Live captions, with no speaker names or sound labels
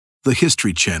the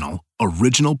History Channel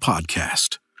original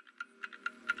podcast.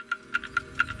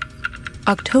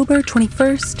 October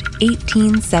 21st,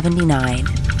 1879.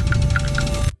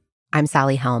 I'm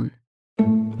Sally Helm.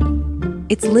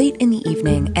 It's late in the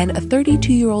evening, and a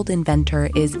 32-year-old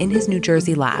inventor is in his New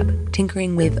Jersey lab,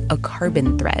 tinkering with a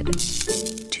carbon thread.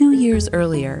 2 years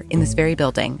earlier, in this very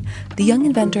building, the young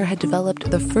inventor had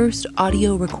developed the first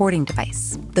audio recording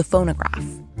device, the phonograph.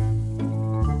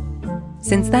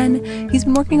 Since then, he's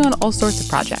been working on all sorts of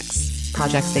projects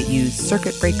that use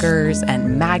circuit breakers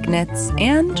and magnets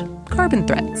and carbon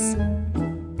threads.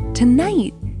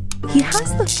 Tonight, he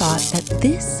has the thought that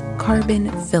this carbon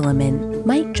filament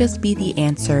might just be the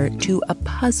answer to a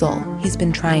puzzle he's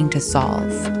been trying to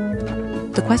solve.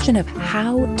 The question of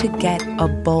how to get a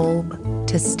bulb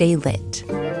to stay lit.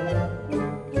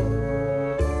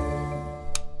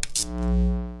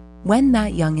 When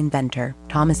that young inventor,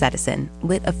 Thomas Edison,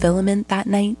 lit a filament that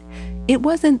night, it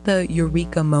wasn't the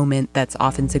eureka moment that's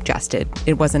often suggested.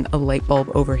 It wasn't a light bulb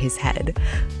over his head.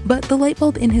 But the light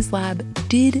bulb in his lab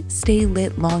did stay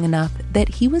lit long enough that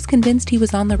he was convinced he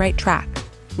was on the right track,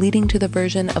 leading to the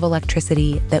version of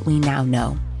electricity that we now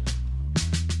know.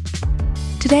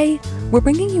 Today, we're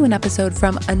bringing you an episode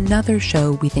from another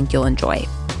show we think you'll enjoy,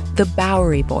 The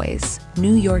Bowery Boys,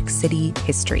 New York City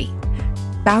History.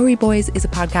 Bowery Boys is a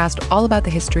podcast all about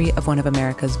the history of one of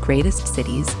America's greatest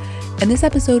cities, and this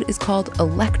episode is called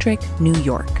Electric New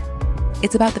York.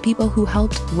 It's about the people who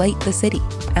helped light the city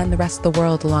and the rest of the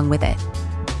world along with it.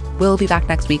 We'll be back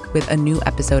next week with a new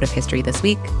episode of History This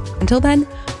Week. Until then,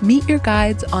 meet your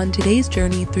guides on today's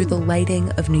journey through the lighting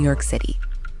of New York City.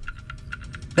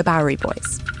 The Bowery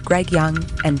Boys, Greg Young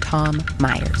and Tom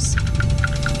Myers.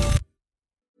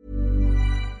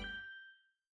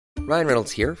 Ryan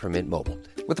Reynolds here from Mint Mobile.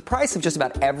 With the price of just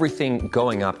about everything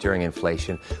going up during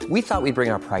inflation, we thought we'd bring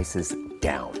our prices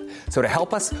down. So to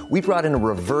help us, we brought in a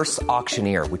reverse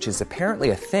auctioneer, which is apparently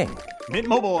a thing. Mint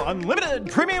Mobile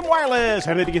Unlimited Premium Wireless.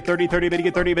 How to get 30, 30, bit to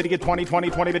get 30, bit to get 20,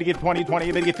 20, 20, bit to get 20,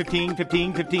 20, bit to get 15,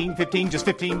 15, 15, 15, just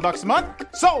 $15 a month?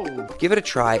 Sold! Give it a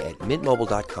try at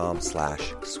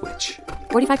mintmobile.com/switch.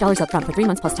 $45 up front for 3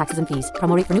 months plus taxes and fees.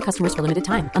 Promo rate for new customers for limited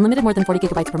time. Unlimited more than 40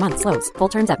 gigabytes per month. Slows full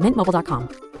terms at mintmobile.com.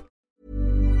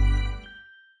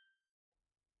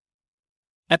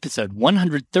 Episode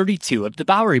 132 of The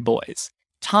Bowery Boys.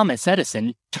 Thomas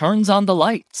Edison turns on the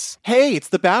lights. Hey, it's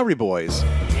the Bowery Boys.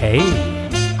 Hey.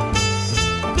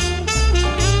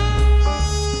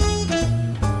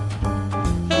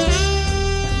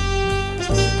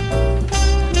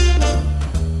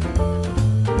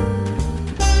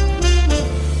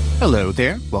 Hello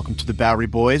there. Welcome to the Bowery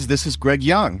Boys. This is Greg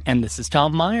Young. And this is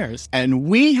Tom Myers. And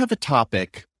we have a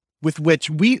topic with which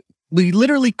we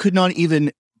literally could not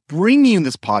even bring you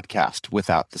this podcast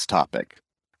without this topic.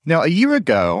 Now, a year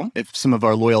ago, if some of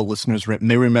our loyal listeners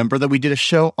may remember, that we did a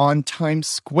show on Times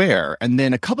Square. And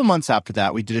then a couple months after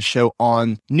that, we did a show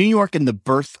on New York and the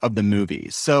birth of the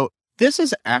movies. So this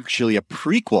is actually a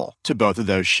prequel to both of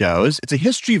those shows. It's a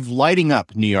history of lighting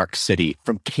up New York City,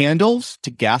 from candles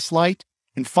to gaslight,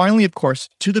 and finally, of course,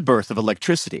 to the birth of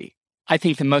electricity. I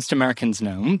think that most Americans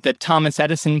know that Thomas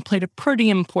Edison played a pretty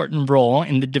important role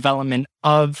in the development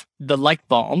of the light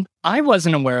bulb. I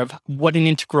wasn't aware of what an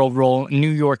integral role New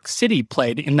York City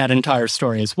played in that entire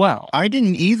story as well. I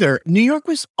didn't either. New York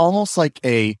was almost like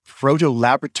a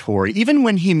proto-laboratory. Even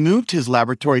when he moved his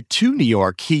laboratory to New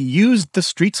York, he used the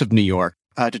streets of New York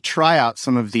to try out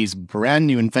some of these brand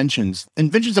new inventions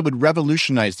that would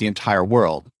revolutionize the entire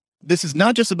world. This is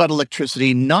not just about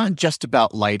electricity, not just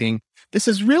about lighting. This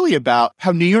is really about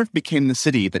how New York became the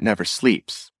city that never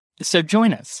sleeps. So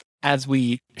join us as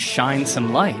we shine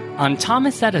some light on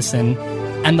Thomas Edison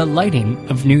and the lighting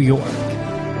of New York.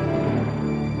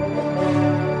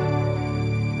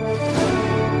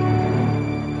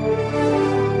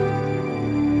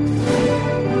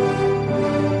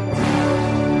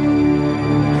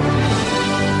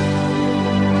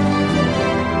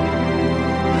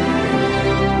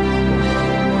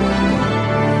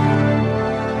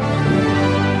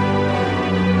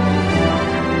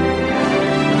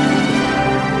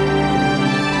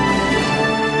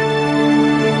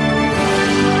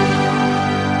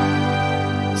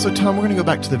 So, Tom, we're going to go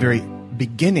back to the very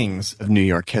beginnings of New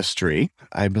York history,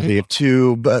 I believe,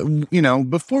 too. But,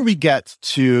 before we get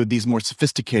to these more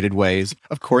sophisticated ways,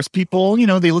 of course, people,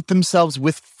 they lit themselves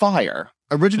with fire.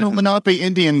 Original Lenape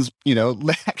Indians,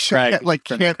 actually,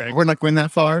 we're not going that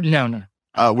far? No.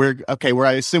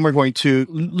 I assume we're going to...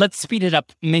 Let's speed it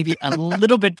up maybe a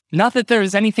little bit. Not that there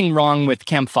is anything wrong with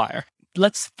campfire.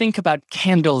 Let's think about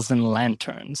candles and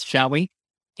lanterns, shall we?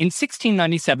 In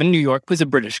 1697, New York was a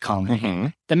British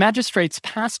colony. The magistrates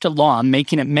passed a law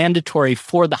making it mandatory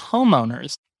for the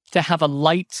homeowners to have a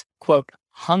light, quote,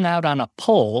 hung out on a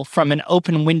pole from an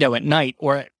open window at night,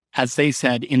 or as they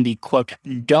said, in the, quote,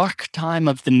 dark time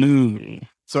of the moon.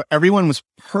 So everyone was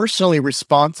personally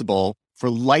responsible for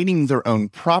lighting their own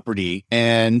property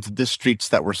and the streets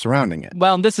that were surrounding it.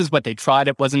 Well, this is what they tried.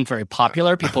 It wasn't very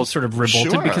popular. People sort of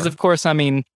revolted because, of course, I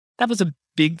mean, that was a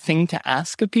big thing to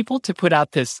ask of people, to put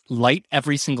out this light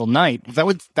every single night.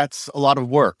 That's a lot of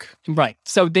work. Right.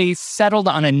 So they settled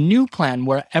on a new plan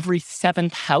where every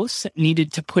seventh house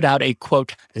needed to put out a,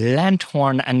 quote,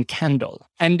 lantern and candle.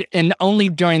 And only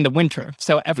during the winter.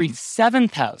 So every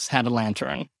seventh house had a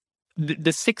lantern.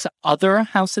 The six other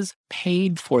houses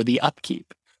paid for the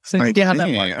upkeep. So yeah, that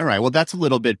worked. All right. Well, that's a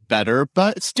little bit better,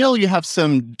 but still you have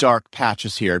some dark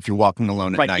patches here if you're walking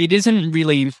alone at night. It isn't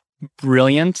really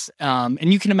brilliant.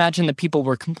 And you can imagine that people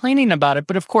were complaining about it.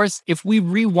 But of course, if we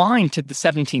rewind to the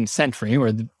 17th century,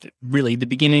 or really the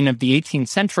beginning of the 18th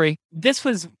century, this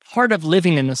was part of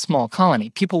living in a small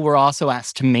colony. People were also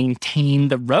asked to maintain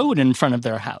the road in front of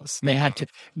their house. They had to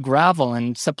gravel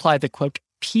and supply the, quote,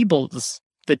 peebles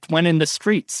that went in the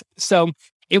streets. So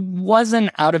it wasn't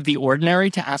out of the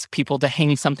ordinary to ask people to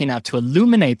hang something out to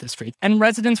illuminate the street. And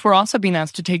residents were also being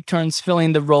asked to take turns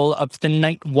filling the role of the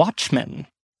night watchman,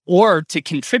 or to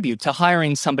contribute to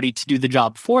hiring somebody to do the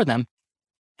job for them.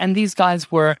 And these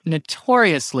guys were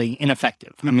notoriously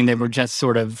ineffective. I mean, they were just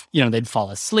sort of, they'd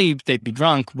fall asleep, they'd be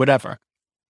drunk, whatever.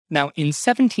 Now, in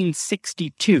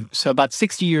 1762, so about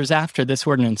 60 years after this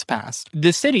ordinance passed,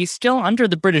 the city, still under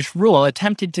the British rule,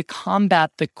 attempted to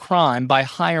combat the crime by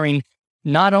hiring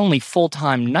not only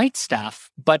full-time night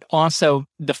staff, but also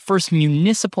the first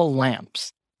municipal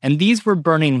lamps. And these were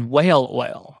burning whale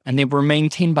oil, and they were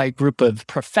maintained by a group of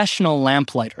professional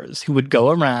lamplighters who would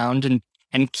go around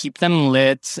and keep them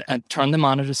lit, turn them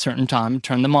on at a certain time,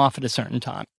 turn them off at a certain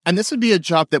time. And this would be a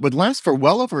job that would last for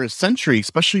well over a century,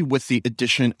 especially with the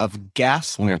addition of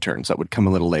gas lanterns that would come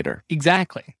a little later.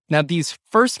 Exactly. Now, these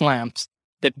first lamps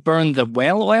that burned the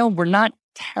whale oil were not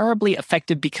terribly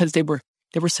effective because they were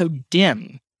so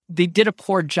dim. They did a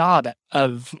poor job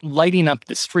of lighting up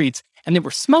the streets, and they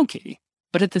were smoky.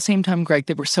 But at the same time, Greg,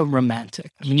 they were so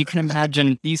romantic. I mean, you can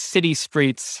imagine these city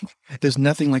streets. There's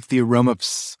nothing like the aroma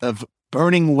of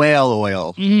burning whale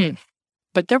oil.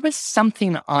 But there was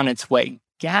something on its way.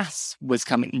 Gas was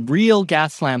coming. Real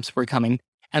gas lamps were coming.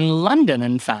 And London,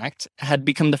 in fact, had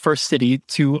become the first city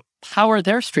to power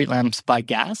their street lamps by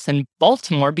gas, and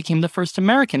Baltimore became the first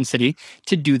American city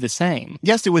to do the same.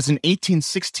 Yes, it was in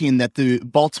 1816 that the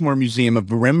Baltimore Museum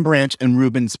of Rembrandt and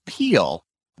Rubens Peale,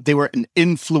 they were an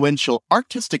influential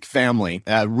artistic family.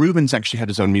 Rubens actually had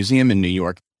his own museum in New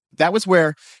York. That was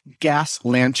where gas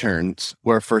lanterns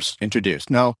were first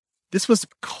introduced. Now, this was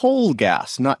coal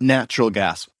gas, not natural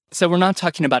gas. So we're not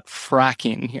talking about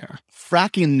fracking here.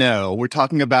 Fracking, no. We're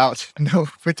talking about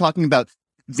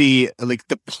the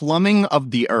plumbing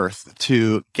of the earth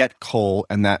to get coal,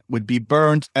 and that would be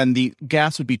burned, and the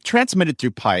gas would be transmitted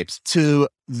through pipes to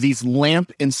these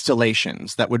lamp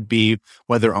installations that would be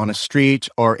whether on a street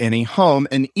or in a home,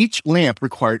 and each lamp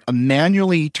required a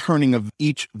manually turning of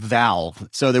each valve,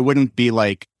 so there wouldn't be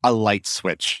like a light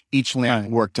switch. Each lamp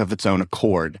worked of its own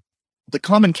accord. The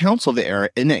Common Council of the era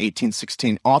in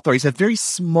 1816 authorized a very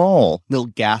small little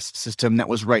gas system that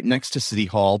was right next to City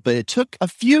Hall, but it took a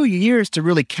few years to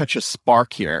really catch a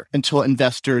spark here until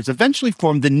investors eventually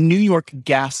formed the New York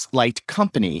Gas Light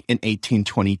Company in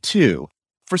 1822.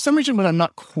 For some reason, but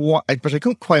I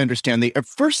couldn't quite understand, the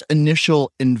first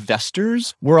initial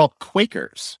investors were all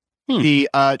Quakers. The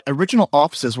original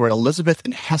offices were at Elizabeth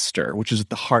and Hester, which is at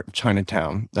the heart of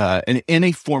Chinatown, and in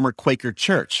a former Quaker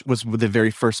church was the very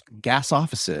first gas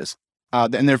offices.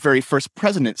 And their very first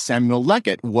president, Samuel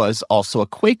Leggett, was also a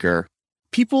Quaker.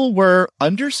 People were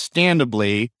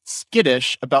understandably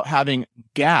skittish about having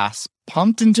gas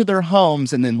pumped into their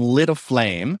homes and then lit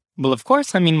aflame. Well, of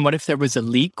course. I mean, what if there was a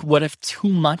leak? What if too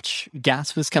much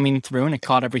gas was coming through and it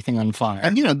caught everything on fire?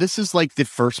 And, this is like the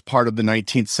first part of the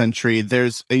 19th century.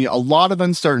 There's a lot of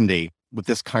uncertainty with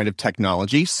this kind of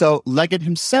technology. So Leggett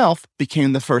himself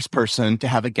became the first person to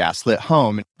have a gas-lit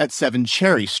home at 7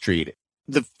 Cherry Street.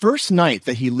 The first night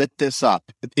that he lit this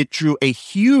up, it drew a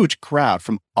huge crowd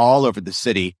from all over the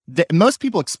city. Most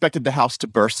people expected the house to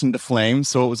burst into flames,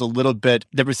 so it was a little bit...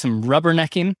 There was some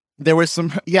rubbernecking. There was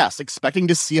some, yes, expecting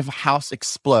to see a house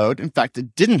explode. In fact,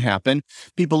 it didn't happen.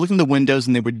 People looked in the windows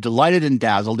and they were delighted and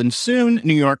dazzled. And soon,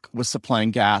 New York was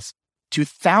supplying gas to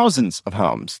thousands of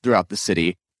homes throughout the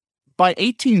city. by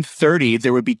 1830,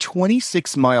 there would be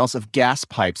 26 miles of gas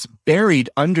pipes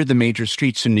buried under the major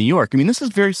streets in New York. I mean, this is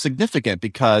very significant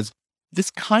because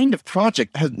this kind of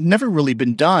project has never really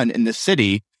been done in the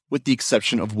city with the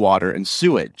exception of water and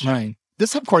sewage. Right.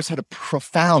 This, of course, had a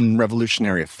profound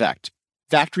revolutionary effect.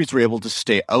 Factories were able to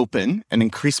stay open and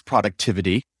increase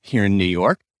productivity here in New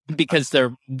York. Because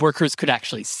their workers could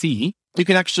actually see. You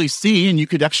could actually see, and you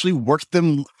could actually work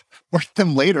them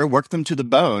later, work them to the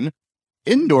bone.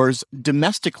 Indoors,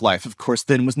 domestic life, of course,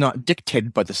 then was not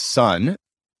dictated by the sun.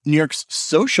 New York's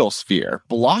social sphere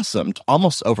blossomed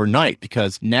almost overnight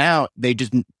because now they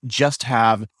didn't just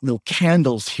have little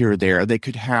candles here or there. They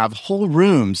could have whole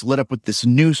rooms lit up with this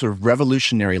new sort of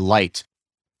revolutionary light.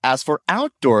 As for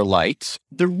outdoor light,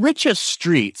 the richest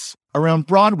streets around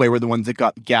Broadway were the ones that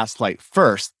got gaslight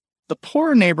first. The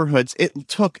poorer neighborhoods, it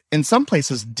took, in some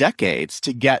places, decades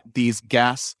to get these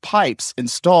gas pipes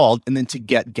installed and then to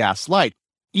get gas light.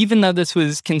 Even though this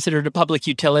was considered a public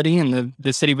utility and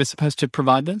the city was supposed to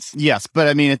provide this? Yes, but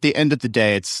I mean, at the end of the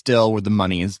day, it's still where the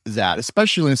money is at,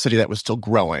 especially in a city that was still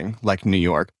growing, like New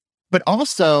York. But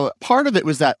also, part of it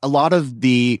was that a lot of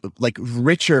the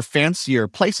richer, fancier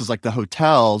places, like the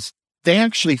hotels, they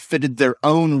actually fitted their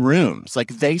own rooms.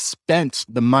 Like, they spent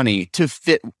the money to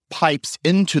fit pipes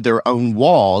into their own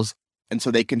walls, and so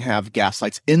they can have gas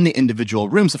lights in the individual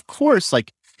rooms. Of course,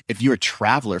 if you're a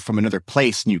traveler from another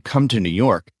place and you come to New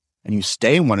York and you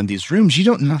stay in one of these rooms, you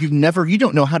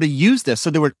don't know how to use this. So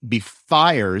there would be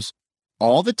fires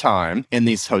all the time in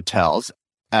these hotels.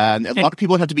 And a lot of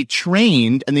people would have to be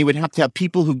trained, and they would have to have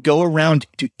people who go around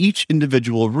to each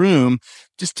individual room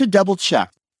just to double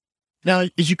check. Now,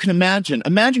 as you can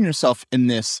imagine yourself in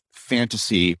this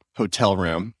fantasy hotel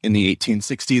room in the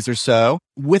 1860s or so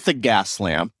with a gas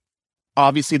lamp.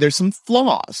 Obviously, there's some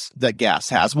flaws that gas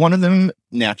has. One of them,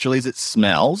 naturally, is it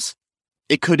smells.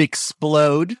 It could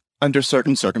explode under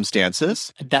certain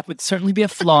circumstances. That would certainly be a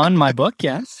flaw in my book,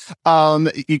 yes.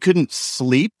 You couldn't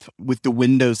sleep with the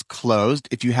windows closed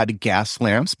if you had gas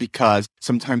lamps because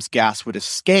sometimes gas would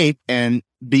escape, and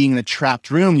being in a trapped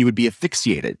room, you would be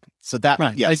asphyxiated. So that,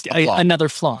 right. Yes, another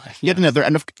flaw. Yet another.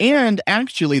 And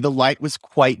actually, the light was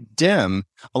quite dim.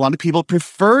 A lot of people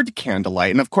preferred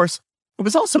candlelight. And of course, it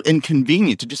was also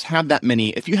inconvenient to just have that many.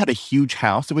 If you had a huge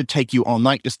house, it would take you all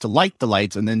night just to light the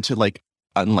lights and then to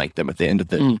unlight them at the end of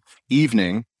the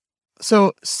evening.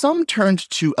 So some turned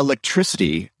to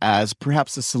electricity as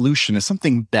perhaps a solution, as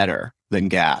something better than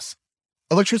gas.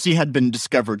 Electricity had been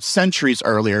discovered centuries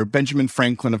earlier. Benjamin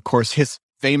Franklin, of course, his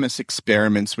famous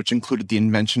experiments, which included the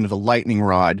invention of the lightning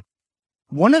rod.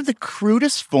 One of the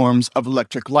crudest forms of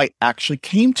electric light actually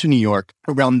came to New York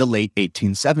around the late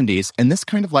 1870s, and this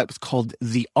kind of light was called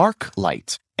the arc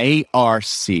light,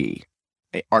 A-R-C.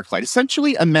 A arc light.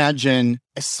 Essentially, imagine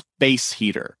a space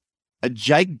heater, a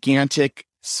gigantic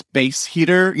space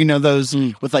heater, those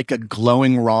with a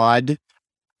glowing rod,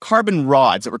 carbon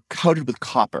rods that were coated with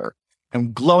copper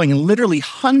and glowing literally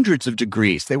hundreds of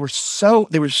degrees. They were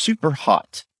super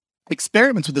hot.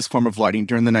 Experiments with this form of lighting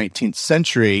during the 19th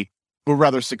century were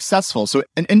rather successful. So,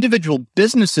 individual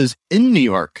businesses in New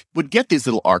York would get these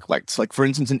little arc lights. Like, for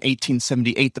instance, in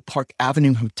 1878, the Park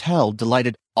Avenue Hotel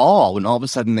delighted all, and all of a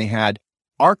sudden they had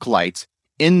arc lights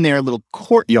in their little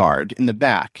courtyard in the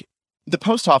back. The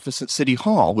post office at City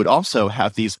Hall would also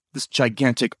have this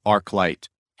gigantic arc light.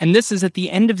 And this is at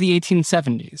the end of the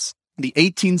 1870s. The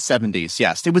 1870s,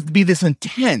 yes. It would be this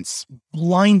intense,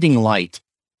 blinding light.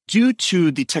 Due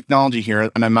to the technology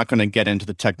here, and I'm not going to get into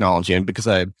the technology because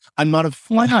I'm not a...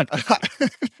 Why not?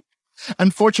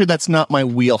 Unfortunately, that's not my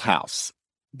wheelhouse.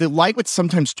 The light would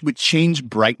sometimes change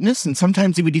brightness, and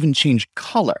sometimes it would even change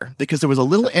color because there was a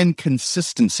little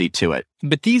inconsistency to it.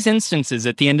 But these instances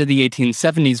at the end of the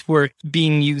 1870s were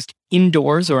being used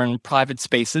indoors or in private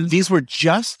spaces. These were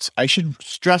just, I should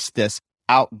stress this,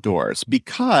 outdoors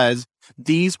because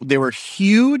they were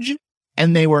huge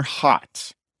and they were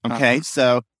hot. Okay,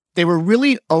 so they were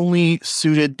really only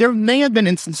suited. There may have been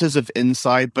instances of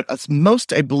inside, but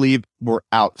most, I believe, were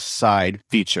outside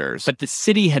features. But the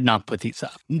city had not put these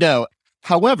up. No.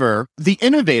 However, the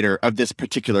innovator of this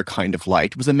particular kind of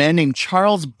light was a man named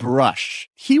Charles Brush.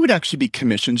 He would actually be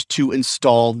commissioned to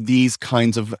install these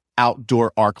kinds of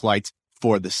outdoor arc lights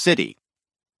for the city.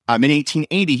 In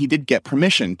 1880, he did get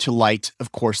permission to light,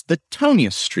 of course, the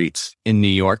toniest streets in New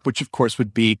York, which, of course,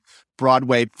 would be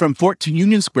Broadway from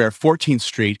Union Square, 14th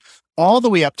Street, all the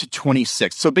way up to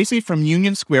 26th. So basically from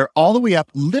Union Square all the way up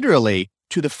literally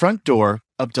to the front door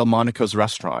of Delmonico's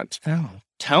restaurant. Oh,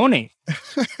 Tony.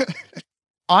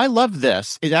 I love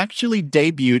this. It actually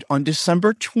debuted on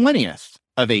December 20th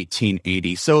of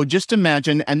 1880. So just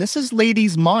imagine, and this is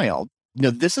Ladies Mile.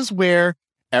 This is where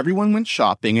everyone went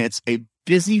shopping. It's a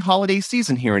busy holiday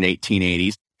season here in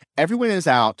 1880s. Everyone is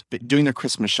out doing their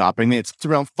Christmas shopping. It's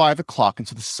around 5 o'clock, and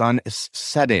so the sun is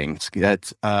setting.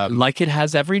 Like it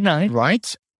has every night.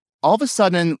 Right? All of a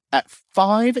sudden, at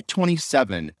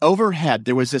 5:27, overhead,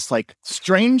 there was this like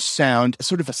strange sound,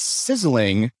 sort of a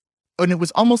sizzling, and it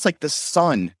was almost like the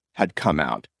sun had come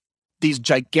out. These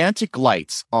gigantic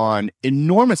lights on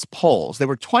enormous poles. They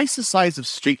were twice the size of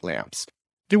street lamps.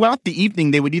 Throughout the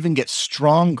evening, they would even get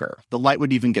stronger. The light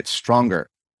would even get stronger.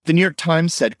 The New York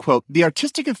Times said, quote, "The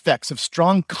artistic effects of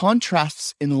strong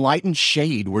contrasts in light and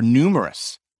shade were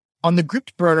numerous. On the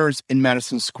grouped burners in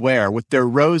Madison Square, with their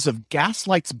rows of gas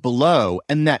lights below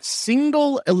and that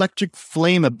single electric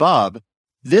flame above,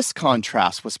 this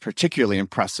contrast was particularly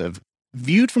impressive.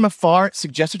 Viewed from afar, it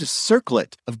suggested a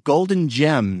circlet of golden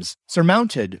gems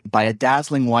surmounted by a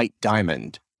dazzling white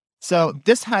diamond." So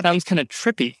this sounds kind of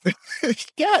trippy.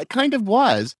 Yeah, it kind of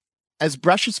was. As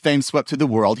Brush's fame swept through the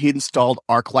world, he installed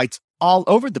arc lights all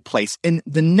over the place. And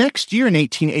the next year in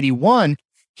 1881,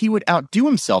 he would outdo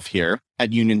himself here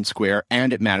at Union Square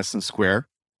and at Madison Square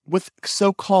with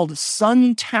so-called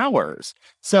sun towers.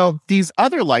 So these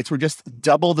other lights were just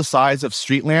double the size of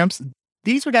street lamps.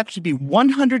 These would actually be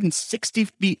 160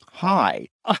 feet high.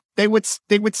 They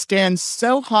would stand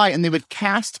so high, and they would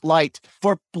cast light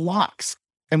for blocks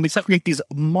and would create these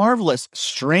marvelous,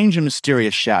 strange, and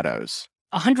mysterious shadows.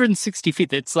 160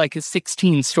 feet. It's like a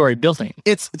 16-story building.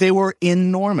 They were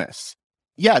enormous.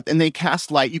 Yeah, and they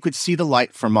cast light. You could see the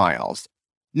light for miles.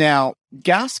 Now,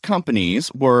 gas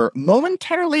companies were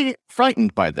momentarily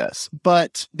frightened by this,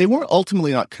 but they were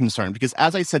ultimately not concerned because,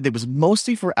 as I said, it was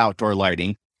mostly for outdoor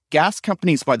lighting. Gas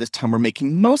companies by this time were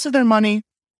making most of their money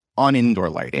on indoor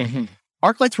lighting. Mm-hmm.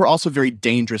 Arc lights were also very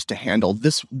dangerous to handle.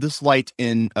 This light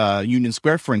in Union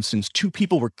Square, for instance, 2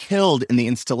 people were killed in the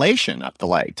installation of the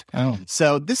light. Oh.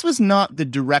 So this was not the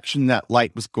direction that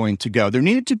light was going to go. There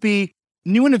needed to be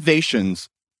new innovations.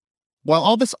 While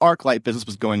all this arc light business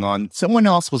was going on, someone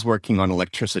else was working on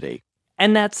electricity.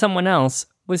 And that someone else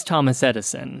was Thomas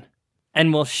Edison.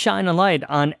 And we'll shine a light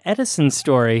on Edison's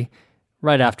story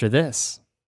right after this.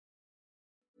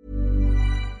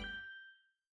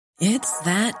 It's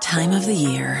that time of the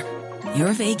year.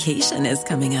 Your vacation is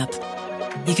coming up.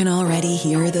 You can already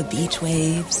hear the beach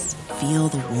waves, feel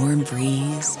the warm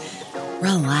breeze,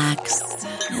 relax,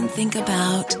 and think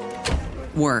about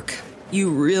work.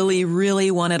 You really, really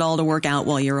want it all to work out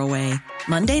while you're away.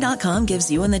 Monday.com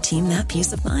gives you and the team that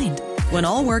peace of mind. When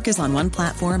all work is on one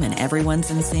platform and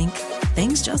everyone's in sync,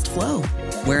 things just flow.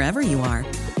 Wherever you are,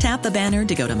 tap the banner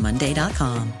to go to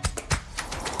Monday.com.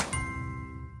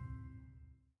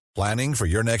 Planning for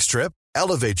your next trip?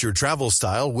 Elevate your travel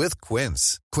style with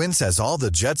Quince. Quince has all the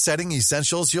jet-setting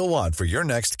essentials you'll want for your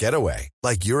next getaway,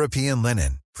 like European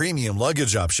linen, premium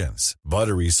luggage options,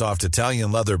 buttery soft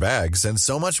Italian leather bags, and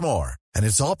so much more. And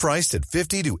it's all priced at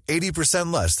 50 to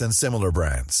 80% less than similar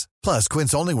brands. Plus,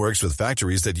 Quince only works with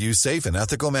factories that use safe and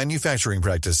ethical manufacturing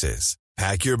practices.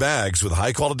 Pack your bags with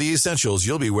high-quality essentials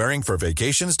you'll be wearing for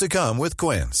vacations to come with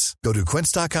Quince. Go to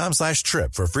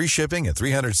quince.com/trip for free shipping and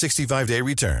 365-day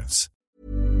returns.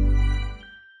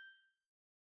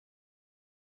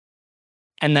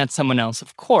 And that someone else,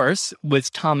 of course, was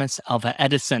Thomas Alva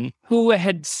Edison, who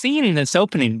had seen this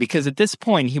opening because at this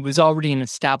point he was already an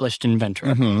established inventor.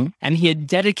 Mm-hmm. And he had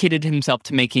dedicated himself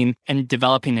to making and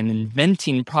developing and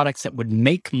inventing products that would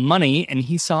make money. And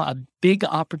he saw a big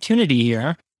opportunity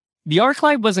here. The arc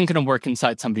light wasn't going to work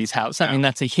inside somebody's house. I mean,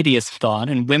 that's a hideous thought.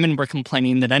 And women were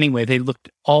complaining that anyway, they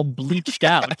looked all bleached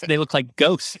out. They looked like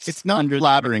ghosts. It's not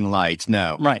flattering light,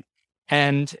 no. Right.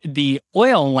 And the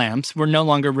oil lamps were no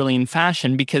longer really in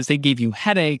fashion because they gave you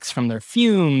headaches from their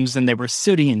fumes and they were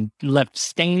sooty and left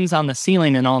stains on the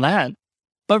ceiling and all that.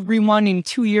 But rewinding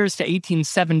 2 years to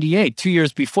 1878, 2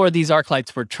 years before these arc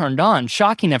lights were turned on,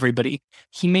 shocking everybody,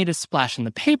 he made a splash in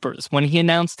the papers when he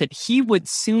announced that he would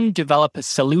soon develop a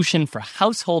solution for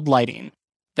household lighting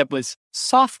that was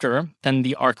softer than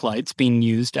the arc lights being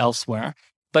used elsewhere,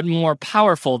 but more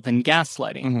powerful than gas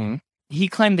lighting. Mm-hmm. He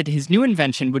claimed that his new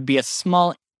invention would be a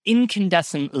small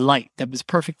incandescent light that was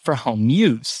perfect for home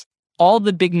use. All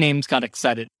the big names got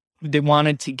excited. They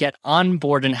wanted to get on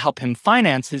board and help him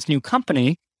finance his new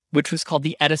company, which was called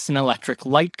the Edison Electric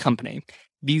Light Company.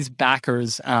 These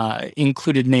backers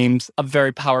included names of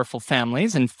very powerful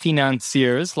families and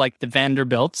financiers like the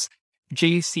Vanderbilts,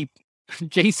 J.C.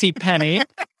 Penney.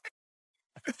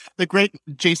 The great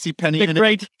J.C. Penney.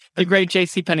 The great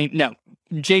J.C. Penney. No,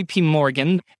 J.P.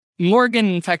 Morgan. Morgan,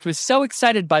 in fact, was so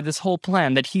excited by this whole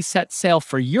plan that he set sail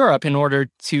for Europe in order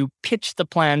to pitch the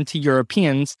plan to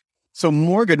Europeans. So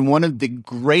Morgan, one of the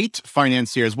great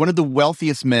financiers, one of the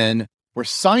wealthiest men were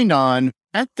signed on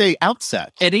at the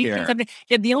outset. At here. 1870.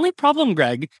 Yeah, the only problem,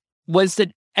 Greg, was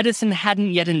that Edison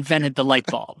hadn't yet invented the light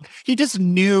bulb. He just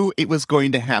knew it was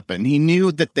going to happen. He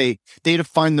knew that they had to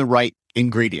find the right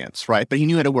ingredients, right? But he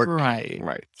knew how to work. Right.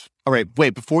 All right.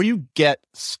 Wait, before you get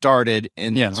started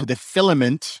into the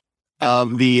filament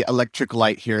of the electric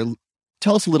light here,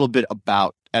 tell us a little bit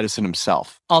about Edison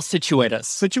himself. I'll situate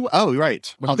us. Oh,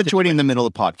 right. We're situating in the middle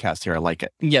of the podcast here. I like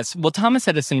it. Yes. Well, Thomas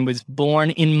Edison was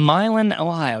born in Milan,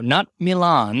 Ohio, not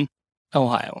Milan,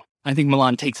 Ohio. I think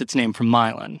Milan takes its name from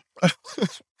Milan.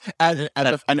 And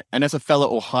as a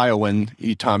fellow Ohioan,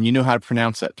 Tom, you know how to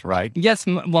pronounce it, right? Yes.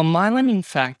 Well, Milan, in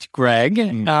fact, Greg,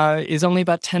 is only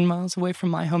about 10 miles away from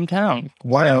my hometown.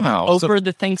 Wow. Over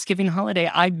the Thanksgiving holiday,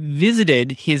 I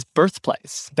visited his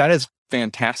birthplace. That is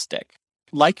fantastic.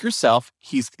 Like yourself,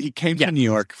 he came to New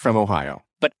York from Ohio.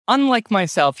 But unlike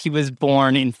myself, he was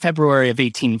born in February of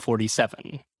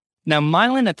 1847. Now,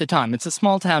 Milan at the time, it's a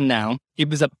small town now. It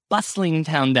was a bustling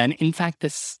town then. In fact,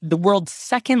 the world's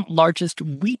second largest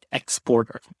wheat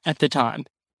exporter at the time.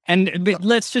 And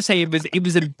let's just say it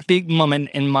was a big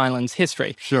moment in Milan's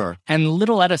history. Sure. And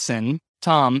little Edison,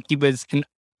 Tom, he was an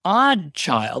odd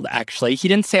child, actually. He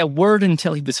didn't say a word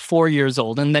until he was 4 years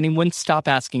old, and then he wouldn't stop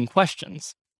asking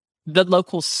questions. The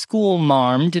local school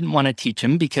marm didn't want to teach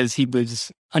him because he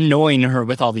was annoying her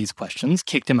with all these questions,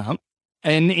 kicked him out.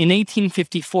 And in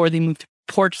 1854, they moved to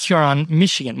Port Huron,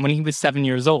 Michigan, when he was 7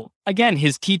 years old. Again,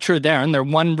 his teacher there in their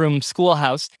one-room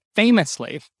schoolhouse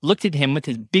famously looked at him with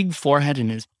his big forehead and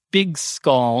his big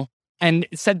skull and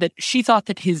said that she thought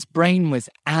that his brain was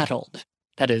addled.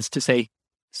 That is to say,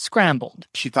 scrambled.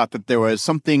 She thought that there was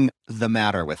something the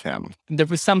matter with him. There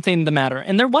was something the matter.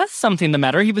 And there was something the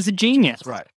matter. He was a genius.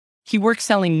 Right. He worked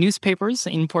selling newspapers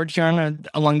in Port Huron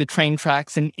along the train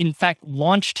tracks and, in fact,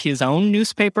 launched his own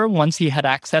newspaper once he had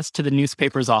access to the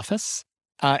newspaper's office.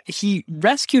 He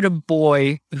rescued a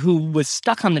boy who was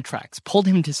stuck on the tracks, pulled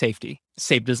him to safety,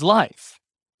 saved his life.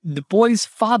 The boy's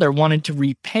father wanted to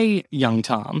repay young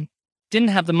Tom, didn't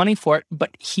have the money for it,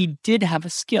 but he did have a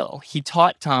skill. He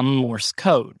taught Tom Morse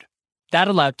code. That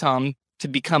allowed Tom to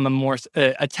become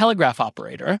a telegraph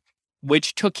operator,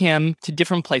 which took him to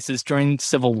different places during the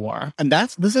Civil War. And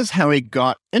this is how he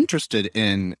got interested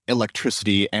in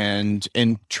electricity and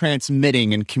in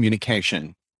transmitting and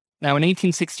communication. Now, in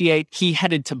 1868, he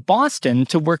headed to Boston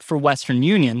to work for Western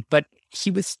Union, but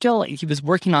he was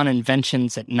working on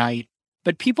inventions at night.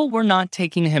 But people were not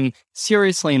taking him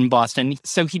seriously in Boston,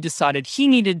 so he decided he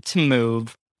needed to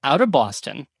move out of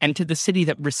Boston and to the city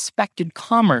that respected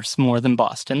commerce more than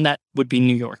Boston. That would be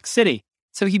New York City.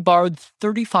 So he borrowed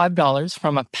 $35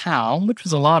 from a pal, which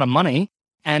was a lot of money,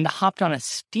 and hopped on a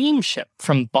steamship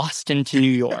from Boston to New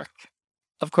York.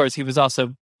 Of course, he was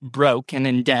also broke and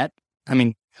in debt. I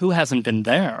mean, who hasn't been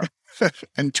there?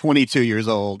 And 22 years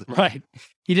old. Right.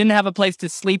 He didn't have a place to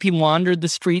sleep. He wandered the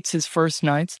streets his first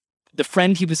nights. The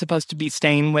friend he was supposed to be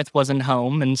staying with wasn't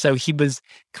home, and so he was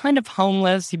kind of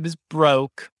homeless. He was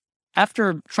broke.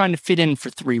 After trying to fit in for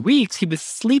 3 weeks, he was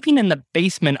sleeping in the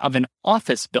basement of an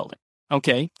office building.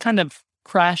 Okay, kind of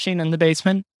crashing in the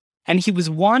basement. And he was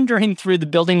wandering through the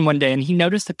building one day and he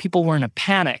noticed that people were in a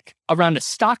panic around a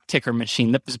stock ticker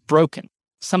machine that was broken.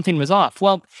 Something was off.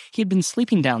 Well, he had been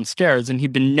sleeping downstairs and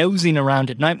he'd been nosing around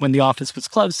at night when the office was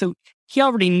closed. So he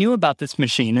already knew about this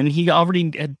machine and he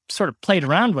already had sort of played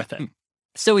around with it.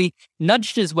 So he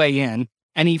nudged his way in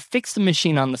and he fixed the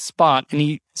machine on the spot. And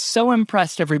he so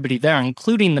impressed everybody there,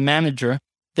 including the manager,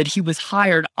 that he was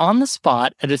hired on the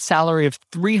spot at a salary of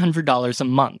 $300 a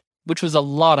month, which was a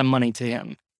lot of money to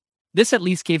him. This at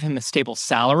least gave him a stable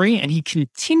salary, and he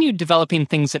continued developing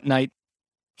things at night.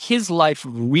 His life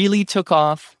really took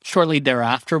off shortly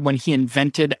thereafter when he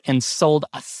invented and sold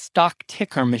a stock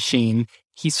ticker machine.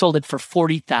 He sold it for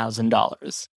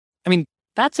 $40,000. I mean,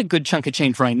 that's a good chunk of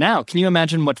change right now. Can you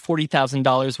imagine what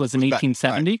 $40,000 was in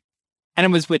 1870? Right. And it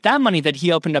was with that money that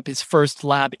he opened up his first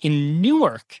lab in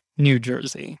Newark, New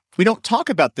Jersey. We don't talk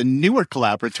about the Newark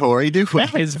laboratory, do we?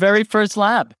 His very first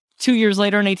lab. 2 years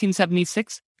later, in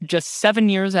 1876, just 7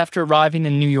 years after arriving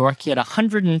in New York, he had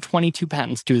 122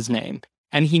 patents to his name.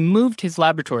 And he moved his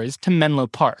laboratories to Menlo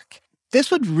Park.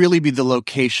 This would really be the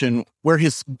location where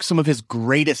some of his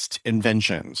greatest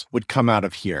inventions would come out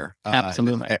of here.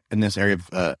 Absolutely. In this area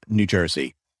of New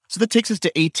Jersey. So that takes us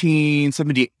to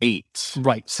 1878.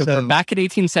 Right. So we're back at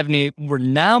 1878. We're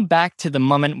now back to the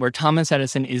moment where Thomas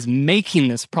Edison is making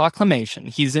this proclamation.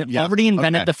 He's already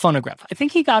invented the phonograph. I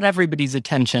think he got everybody's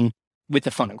attention with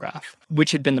the phonograph,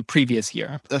 which had been the previous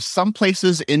year. Some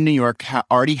places in New York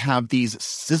already have these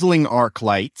sizzling arc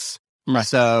lights Right.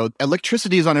 So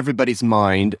electricity is on everybody's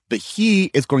mind, but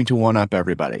he is going to one-up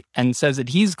everybody. And says that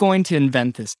he's going to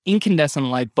invent this incandescent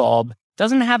light bulb.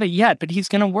 Doesn't have it yet, but he's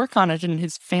going to work on it in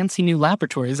his fancy new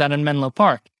laboratories out in Menlo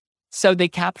Park. So they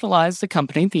capitalized the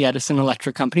company, the Edison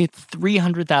Electric Company,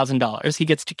 $300,000. He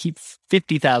gets to keep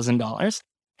 $50,000.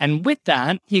 And with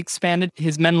that, he expanded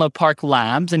his Menlo Park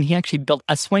labs, and he actually built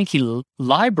a swanky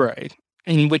library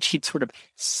in which he'd sort of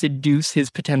seduce his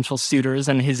potential suitors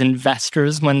and his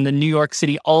investors. When the New York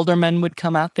City aldermen would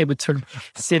come out, they would sort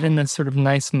of sit in the sort of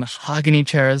nice mahogany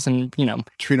chairs and,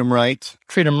 Treat him right.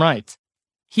 treat him right.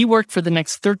 He worked for the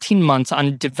next 13 months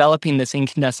on developing this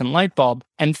incandescent light bulb,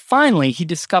 and finally he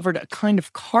discovered a kind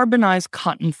of carbonized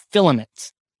cotton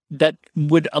filament that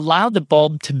would allow the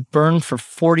bulb to burn for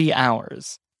 40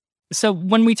 hours. So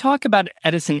when we talk about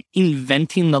Edison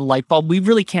inventing the light bulb, we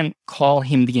really can't call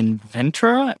him the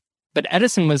inventor, but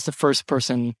Edison was the first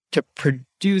person to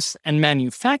produce and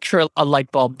manufacture a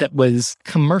light bulb that was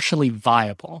commercially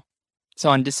viable. So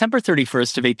on December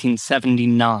 31st of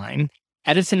 1879,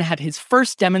 Edison had his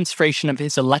first demonstration of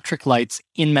his electric lights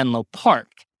in Menlo Park.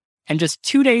 And just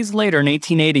 2 days later, in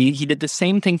 1880, he did the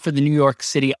same thing for the New York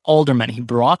City aldermen. He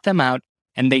brought them out,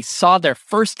 and they saw their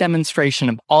first demonstration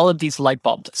of all of these light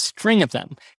bulbs, a string of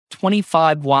them,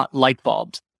 25-watt light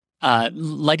bulbs,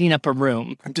 lighting up a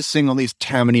room. I'm just seeing all these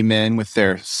Tammany men with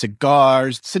their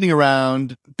cigars, sitting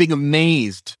around, being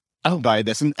amazed by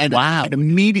this, and wow. and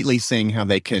immediately seeing how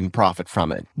they can profit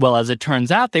from it. Well, as it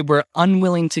turns out, they were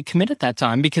unwilling to commit at that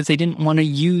time because they didn't want to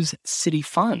use city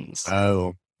funds.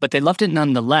 Oh. But they loved it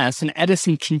nonetheless, and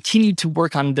Edison continued to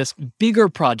work on this bigger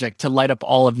project to light up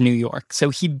all of New York.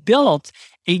 So he built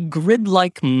a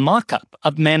grid-like mock-up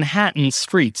of Manhattan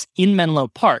streets in Menlo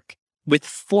Park with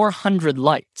 400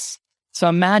 lights. So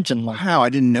imagine, wow, I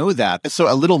didn't know that.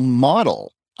 So a little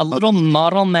model. A little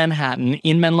model Manhattan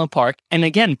in Menlo Park, and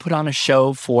again, put on a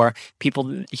show for people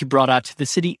that he brought out to the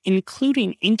city,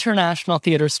 including international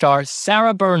theater star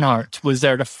Sarah Bernhardt was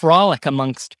there to frolic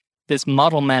amongst this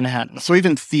model Manhattan. So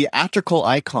even theatrical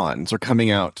icons are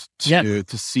coming out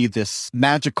to see this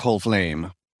magical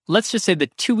flame. Let's just say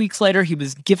that 2 weeks later, he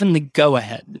was given the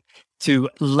go-ahead to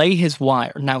lay his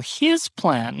wire. Now, his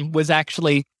plan was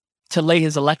actually to lay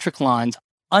his electric lines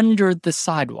under the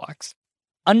sidewalks,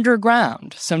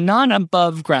 underground. So not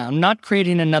above ground, not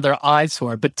creating another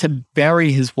eyesore, but to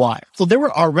bury his wire. So there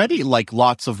were already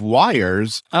lots of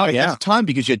wires at yeah. this time,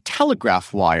 because you had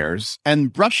telegraph wires,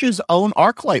 and Brush's own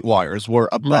arc light wires were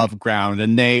above ground,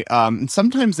 and they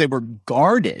sometimes they were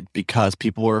guarded because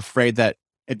people were afraid that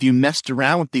if you messed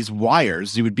around with these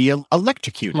wires, you would be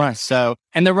electrocuted. Right. So,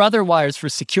 and there were other wires for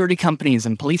security companies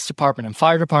and police department and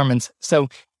fire departments. So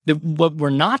what we're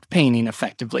not painting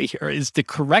effectively here is the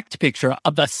correct picture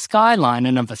of a skyline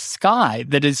and of a sky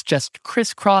that is just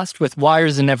crisscrossed with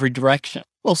wires in every direction.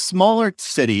 Well, smaller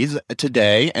cities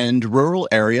today and rural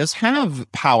areas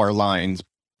have power lines,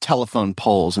 telephone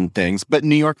poles and things, but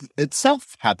New York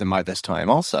itself had them by this time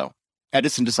also.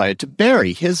 Edison decided to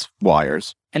bury his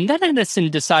wires. And then Edison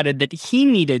decided that he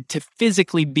needed to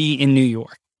physically be in New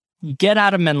York, get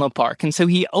out of Menlo Park. And so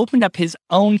he opened up his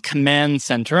own command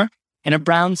center in a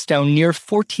brownstone near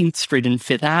 14th Street and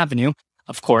 5th Avenue.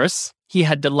 Of course, he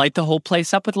had to light the whole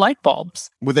place up with light bulbs.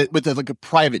 With a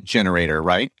private generator,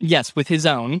 right? Yes, with his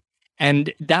own.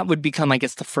 And that would become, I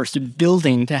guess, the first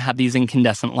building to have these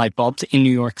incandescent light bulbs in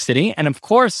New York City. And of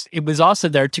course, it was also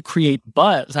there to create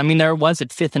buzz. I mean, there it was at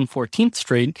 5th and 14th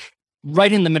Street,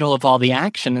 right in the middle of all the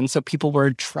action. And so people were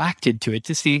attracted to it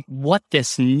to see what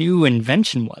this new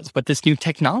invention was, what this new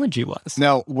technology was.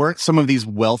 Now, weren't some of these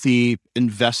wealthy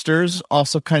investors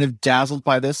also kind of dazzled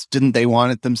by this? Didn't they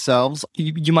want it themselves?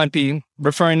 You might be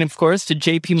referring, of course, to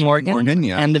J.P. Morgan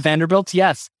yeah. and the Vanderbilts.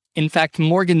 Yes. In fact,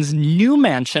 Morgan's new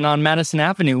mansion on Madison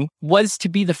Avenue was to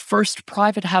be the first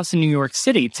private house in New York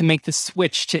City to make the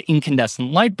switch to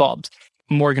incandescent light bulbs.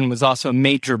 Morgan was also a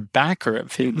major backer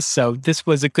of his, so this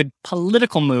was a good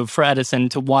political move for Edison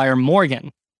to wire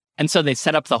Morgan. And so they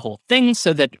set up the whole thing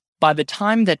so that by the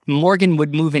time that Morgan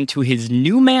would move into his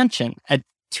new mansion at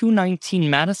 219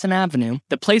 Madison Avenue,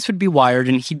 the place would be wired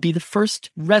and he'd be the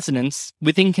first residence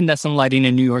with incandescent lighting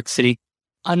in New York City.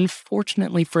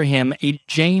 Unfortunately for him, a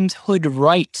James Hood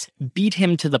Wright beat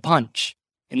him to the punch,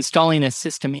 installing a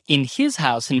system in his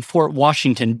house in Fort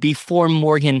Washington before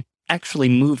Morgan actually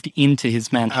moved into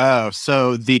his mansion. Oh,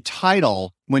 so the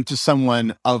title went to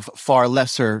someone of far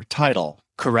lesser title.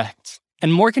 Correct.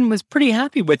 And Morgan was pretty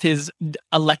happy with his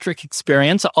electric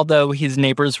experience, although his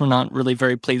neighbors were not really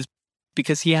very pleased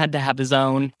because he had to have his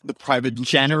own private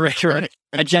generator.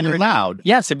 A generator. Loud.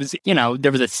 Yes, it was,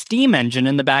 there was a steam engine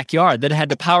in the backyard that had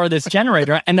to power this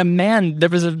generator. And there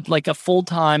was a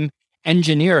full-time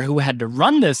engineer who had to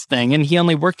run this thing, and he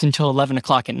only worked until 11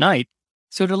 o'clock at night.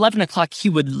 So at 11 o'clock, he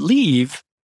would leave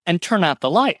and turn out the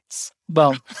lights.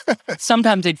 Well,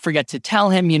 sometimes they'd forget to tell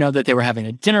him, that they were having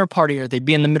a dinner party, or they'd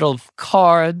be in the middle of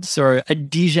cards or a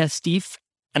digestif,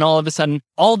 and all of a sudden,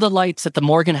 all the lights at the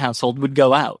Morgan household would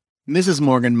go out. Mrs.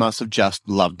 Morgan must have just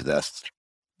loved this.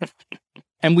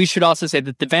 And we should also say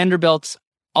that the Vanderbilts,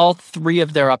 all three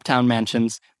of their uptown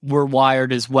mansions were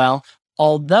wired as well,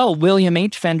 although William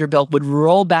H. Vanderbilt would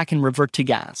roll back and revert to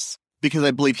gas. Because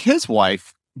I believe his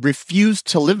wife refused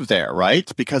to live there,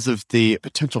 right? Because of the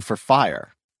potential for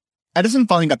fire. Edison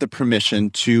finally got the permission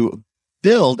to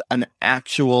build an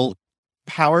actual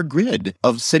power grid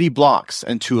of city blocks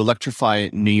and to electrify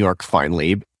New York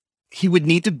finally. He would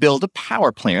need to build a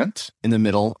power plant in the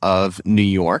middle of New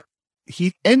York.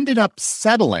 He ended up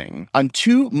settling on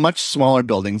two much smaller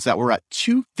buildings that were at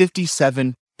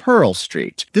 257 Pearl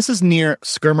Street. This is near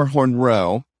Schermerhorn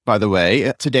Row, by the way,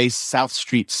 at today's South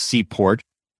Street Seaport.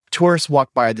 Tourists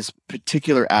walk by this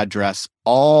particular address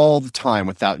all the time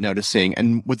without noticing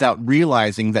and without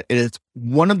realizing that it is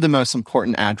one of the most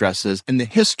important addresses in the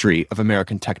history of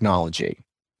American technology.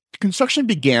 Construction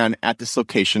began at this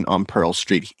location on Pearl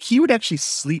Street. He would actually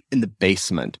sleep in the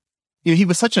basement. He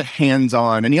was such a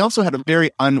hands-on, and he also had a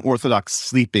very unorthodox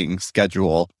sleeping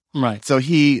schedule. Right. So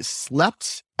he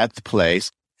slept at the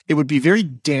place. It would be very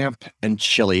damp and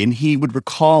chilly, and he would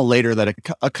recall later that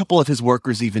a couple of his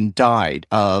workers even died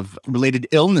of related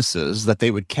illnesses that they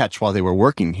would catch while they were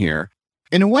working here.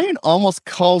 In a way, it almost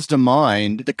calls to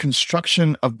mind the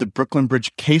construction of the Brooklyn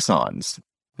Bridge caissons,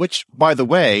 which, by the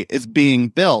way, is being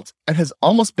built and has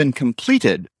almost been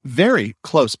completed very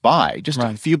close by, just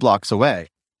a few blocks away.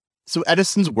 So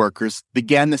Edison's workers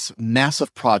began this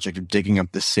massive project of digging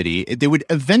up the city. They would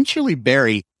eventually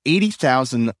bury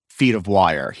 80,000 feet of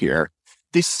wire here.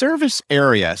 The service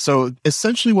area, so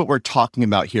essentially what we're talking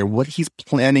about here, what he's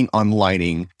planning on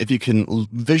lighting, if you can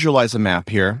visualize a map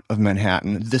here of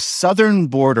Manhattan, the southern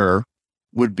border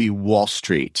would be Wall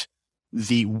Street.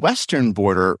 The western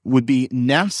border would be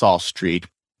Nassau Street.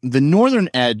 The northern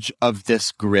edge of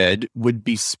this grid would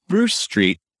be Spruce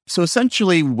Street. So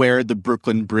essentially where the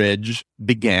Brooklyn Bridge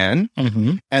began,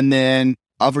 and then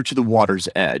over to the water's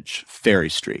edge, Ferry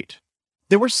Street.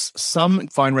 There were some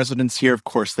fine residents here. Of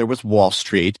course, there was Wall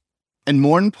Street. And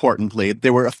more importantly,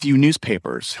 there were a few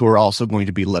newspapers who were also going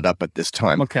to be lit up at this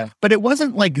time. Okay. But it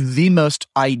wasn't like the most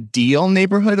ideal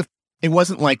neighborhood. It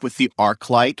wasn't like with the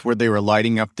ArcLight where they were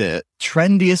lighting up the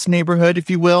trendiest neighborhood, if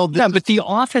you will. Yeah, but the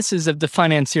offices of the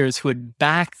financiers who had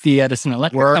backed the Edison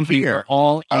Electric Company were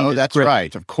all in that's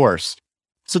right, of course.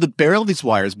 So the burial of these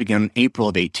wires began in April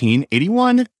of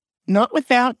 1881, not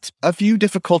without a few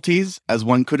difficulties, as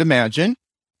one could imagine.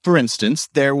 For instance,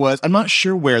 there was, I'm not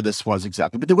sure where this was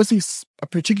exactly, but there was a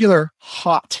particular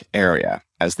hot area,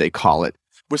 as they call it,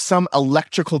 where some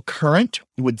electrical current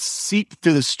would seep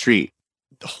through the street.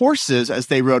 The horses, as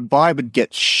they rode by, would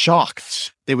get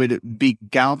shocked. They would be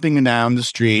galloping down the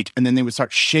street, and then they would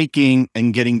start shaking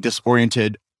and getting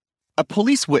disoriented. A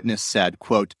police witness said,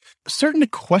 quote, certain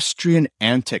equestrian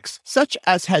antics, such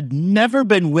as had never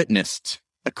been witnessed,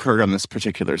 occurred on this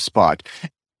particular spot.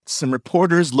 Some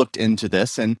reporters looked into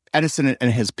this, and Edison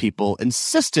and his people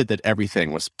insisted that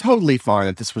everything was totally fine,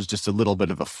 that this was just a little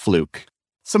bit of a fluke.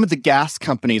 Some of the gas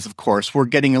companies, of course, were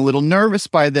getting a little nervous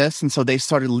by this, and so they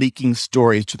started leaking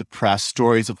stories to the press,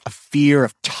 stories of a fear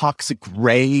of toxic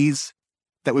rays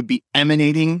that would be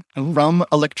emanating from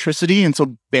electricity. And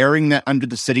so burying that under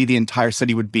the city, the entire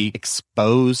city would be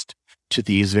exposed to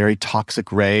these very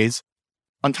toxic rays.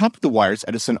 On top of the wires,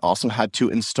 Edison also had to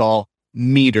install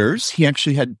meters. He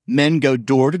actually had men go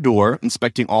door to door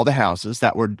inspecting all the houses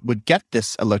that would get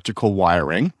this electrical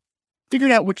wiring,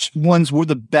 figured out which ones were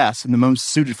the best and the most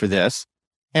suited for this,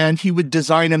 and he would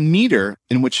design a meter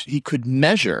in which he could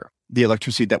measure the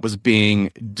electricity that was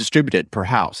being distributed per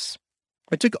house.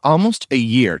 It took almost a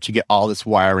year to get all this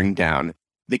wiring down.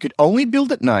 They could only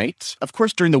build at night. Of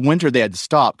course, during the winter, they had to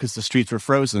stop because the streets were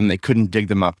frozen. They couldn't dig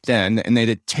them up then, and they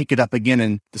had to take it up again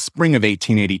in the spring of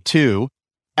 1882.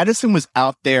 Edison was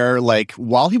out there,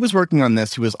 while he was working on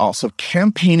this, he was also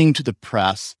campaigning to the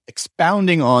press,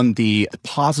 expounding on the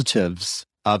positives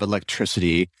of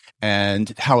electricity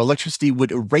and how electricity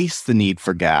would erase the need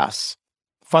for gas.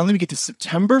 Finally, we get to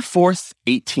September 4th,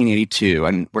 1882,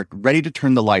 and we're ready to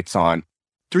turn the lights on.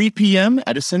 3 p.m.,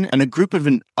 Edison and a group of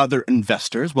other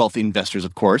investors, wealthy investors,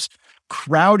 of course,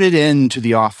 crowded into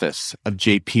the office of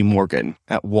J.P. Morgan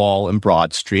at Wall and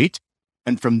Broad Street.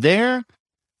 And from there,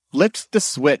 flipped the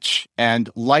switch, and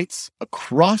lights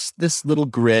across this little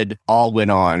grid all went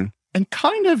on. And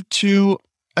kind of to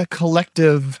a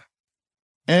collective,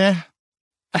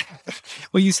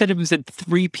 Well, you said it was at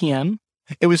 3 p.m.?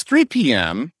 It was 3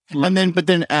 p.m. But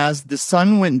then as the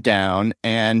sun went down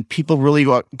and people really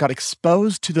got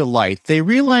exposed to the light, they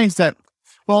realized that,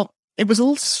 well, it was a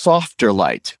little softer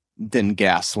light than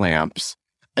gas lamps.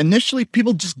 Initially,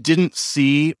 people just didn't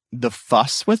see the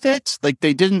fuss with it. Like,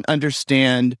 they didn't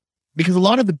understand, because a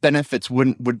lot of the benefits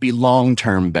would be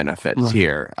long-term benefits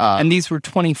here. And these were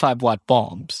 25-watt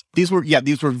bulbs. These were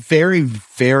very,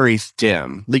 very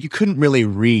dim. Like, you couldn't really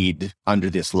read under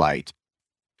this light.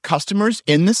 Customers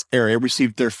in this area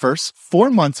received their first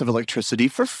 4 months of electricity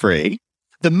for free.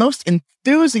 The most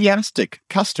enthusiastic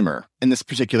customer in this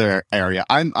particular area,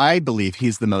 I believe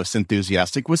he's the most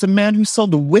enthusiastic, was a man who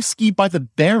sold whiskey by the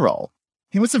barrel.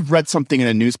 He must have read something in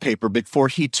a newspaper before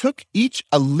he took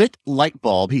a lit light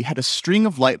bulb. He had a string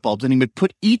of light bulbs, and he would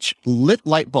put each lit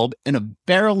light bulb in a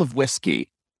barrel of whiskey.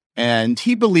 And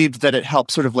he believed that it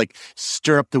helped sort of like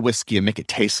stir up the whiskey and make it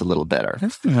taste a little better.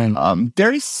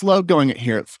 Very slow going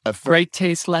here. Great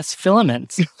taste, less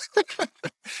filaments.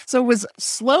 So it was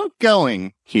slow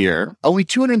going here. Only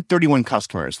 231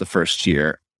 customers the first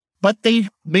year. But they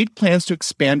made plans to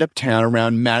expand uptown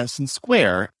around Madison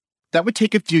Square. That would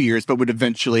take a few years, but would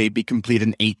eventually be complete in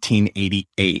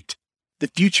 1888. The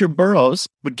future boroughs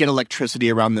would get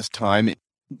electricity around this time.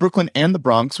 Brooklyn and the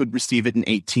Bronx would receive it in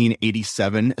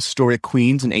 1887, Astoria,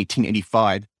 Queens in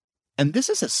 1885. And this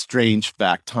is a strange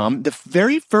fact, Tom. The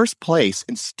very first place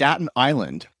in Staten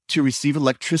Island to receive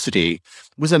electricity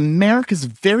was America's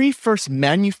very first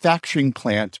manufacturing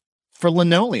plant for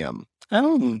linoleum.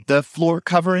 Oh. The floor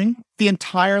covering, the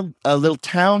entire little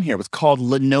town here was called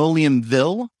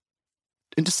Linoleumville.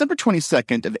 On December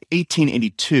 22nd of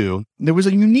 1882, there was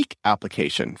a unique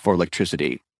application for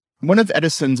electricity. One of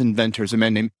Edison's inventors, a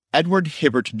man named Edward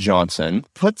Hibbert Johnson,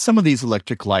 put some of these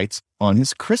electric lights on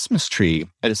his Christmas tree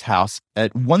at his house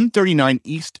at 139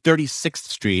 East 36th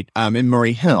Street in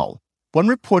Murray Hill. One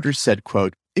reporter said,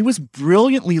 quote, "It was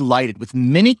brilliantly lighted with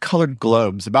many colored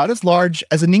globes about as large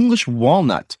as an English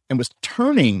walnut and was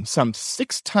turning some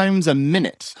 6 times a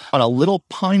minute on a little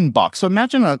pine box." So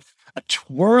imagine a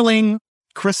twirling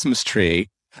Christmas tree.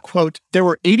 Quote, "There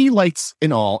were 80 lights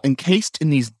in all encased in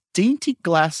these dainty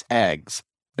glass eggs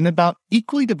and about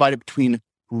equally divided between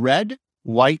red,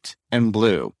 white, and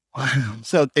blue." Wow.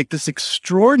 So like this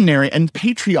extraordinary and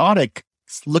patriotic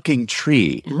looking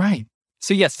tree. Right.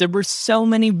 So yes, there were so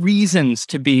many reasons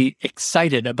to be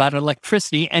excited about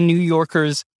electricity, and New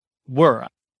Yorkers were.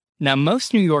 Now,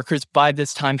 most New Yorkers by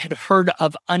this time had heard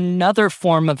of another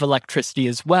form of electricity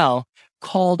as well,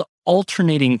 called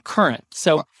alternating current.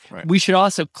 So we should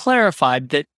also clarify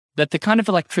that the kind of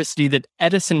electricity that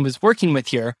Edison was working with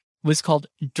here was called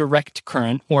direct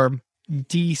current, or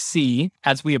DC,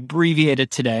 as we abbreviate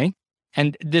it today.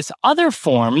 And this other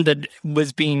form that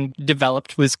was being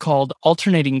developed was called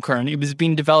alternating current. It was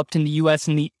being developed in the U.S.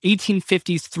 in the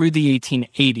 1850s through the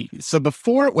 1880s. So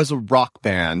before it was a rock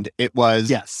band, it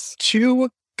was two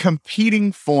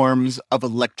competing forms of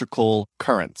electrical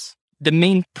currents. The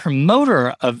main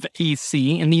promoter of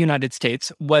AC in the United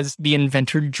States was the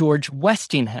inventor George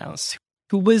Westinghouse,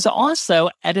 who was also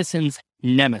Edison's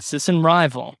nemesis and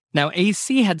rival. Now,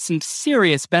 AC had some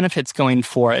serious benefits going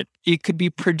for it. It could be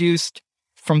produced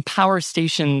from power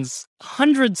stations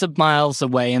hundreds of miles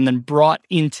away and then brought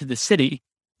into the city,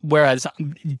 whereas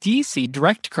DC,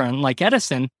 direct current, like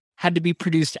Edison, had to be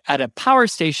produced at a power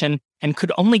station and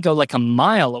could only go like a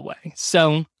mile away.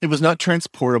 So it was not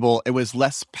transportable. It was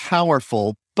less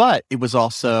powerful, but it was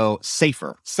also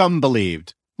safer. Some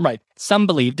believed. Right. Some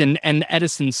believed, and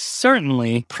Edison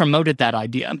certainly promoted that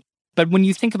idea. But when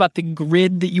you think about the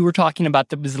grid that you were talking about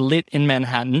that was lit in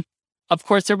Manhattan, of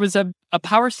course, there was a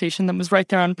power station that was right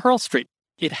there on Pearl Street.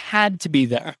 It had to be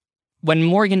there. When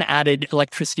Morgan added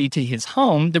electricity to his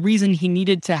home, the reason he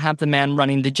needed to have the man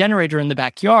running the generator in the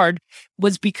backyard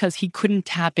was because he couldn't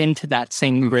tap into that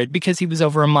same grid because he was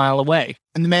over a mile away.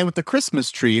 And the man with the Christmas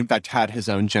tree, in fact, had his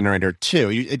own generator too.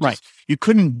 You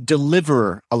couldn't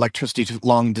deliver electricity to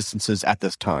long distances at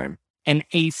this time. And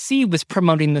AC was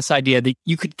promoting this idea that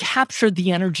you could capture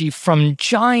the energy from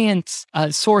giant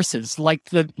sources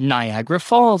like the Niagara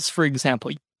Falls, for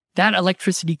example. That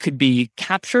electricity could be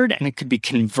captured and it could be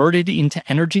converted into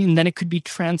energy, and then it could be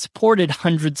transported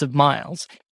hundreds of miles.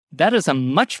 That is a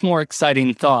much more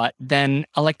exciting thought than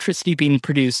electricity being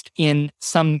produced in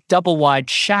some double-wide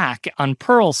shack on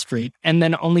Pearl Street and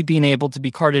then only being able to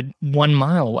be carted 1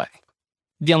 mile away.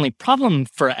 The only problem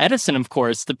for Edison, of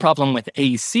course, the problem with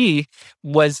AC,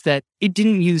 was that it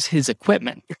didn't use his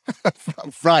equipment.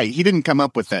 Right. He didn't come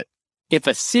up with it. if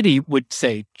a city would,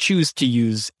 say, choose to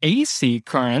use AC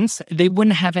currents, they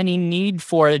wouldn't have any need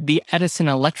for the Edison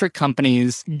Electric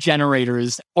Company's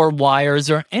generators or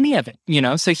wires or any of it,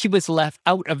 So he was left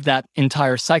out of that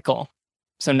entire cycle.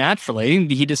 So naturally,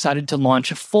 he decided to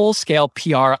launch a full-scale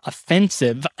PR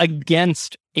offensive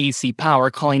against AC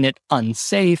power, calling it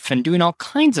unsafe and doing all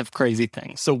kinds of crazy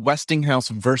things. So Westinghouse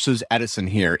versus Edison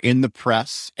here in the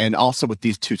press and also with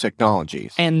these two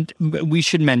technologies. And we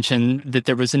should mention that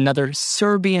there was another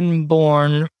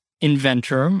Serbian-born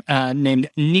inventor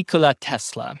named Nikola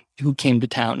Tesla who came to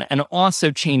town and also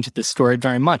changed the story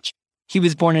very much. He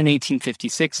was born in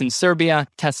 1856 in Serbia.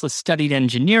 Tesla studied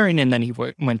engineering, and then he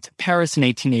went to Paris in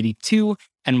 1882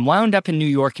 and wound up in New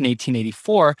York in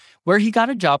 1884, where he got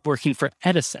a job working for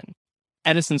Edison.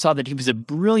 Edison saw that he was a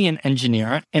brilliant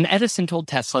engineer, and Edison told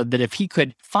Tesla that if he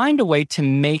could find a way to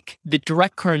make the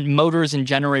direct current motors and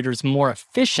generators more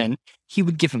efficient, he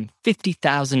would give him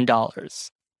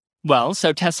 $50,000. Well,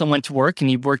 so Tesla went to work, and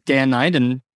he worked day and night,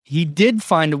 and he did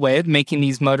find a way of making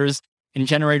these motors and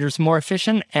generators more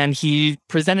efficient, and he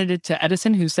presented it to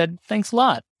Edison, who said, "Thanks a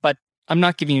lot, but I'm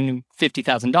not giving you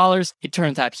 $50,000. It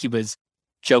turns out he was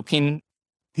joking.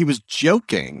 He was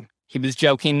joking? He was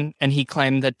joking, and he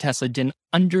claimed that Tesla didn't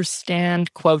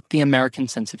understand, quote, the American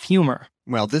sense of humor.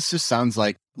 Well, this just sounds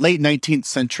like late 19th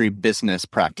century business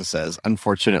practices,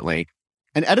 unfortunately.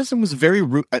 And Edison was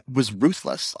was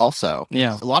ruthless also.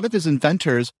 Yeah. A lot of his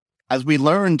inventors, as we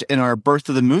learned in our Birth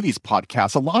of the Movies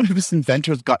podcast, a lot of his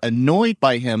inventors got annoyed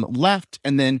by him, left,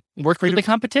 and then worked for the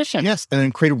competition. Yes, and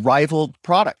then created rival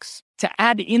products. To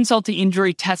add insult to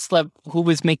injury, Tesla, who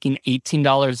was making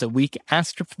 $18 a week,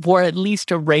 asked for at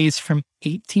least a raise from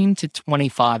 $18 to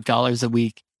 $25 a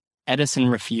week. Edison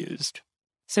refused.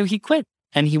 So he quit,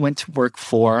 and he went to work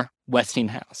for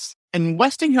Westinghouse. And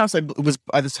Westinghouse was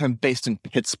by this time based in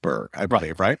Pittsburgh, I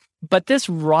believe, right? But this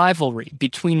rivalry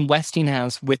between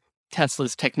Westinghouse with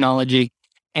Tesla's technology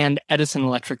and Edison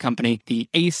Electric Company, the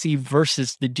AC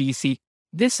versus the DC,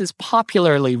 this is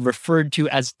popularly referred to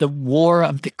as the War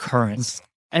of the Currents.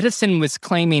 Edison was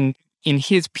claiming in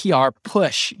his PR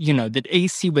push, that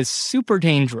AC was super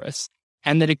dangerous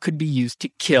and that it could be used to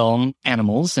kill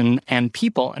animals and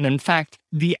people. And in fact,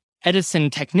 the Edison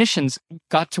technicians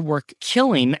got to work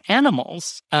killing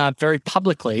animals very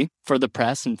publicly for the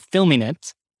press and filming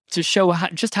it to show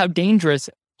just how dangerous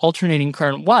alternating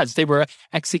current was. They were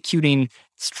executing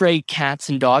stray cats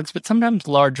and dogs, but sometimes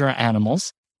larger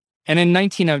animals. And in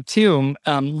 1902,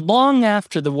 long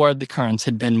after the War of the Currents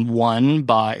had been won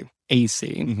by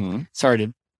AC, sorry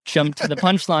to jump to the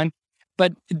punchline,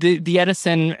 but the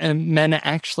Edison men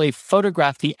actually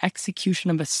photographed the execution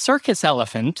of a circus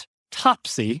elephant,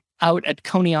 Topsy, out at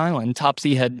Coney Island.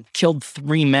 Topsy had killed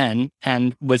 3 men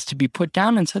and was to be put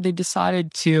down, and so they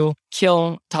decided to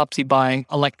kill Topsy by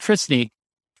electricity.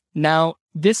 Now,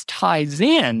 this ties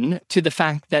in to the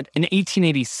fact that in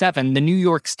 1887, the New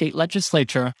York State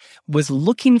Legislature was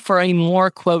looking for a more,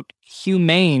 quote,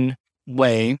 humane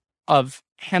way of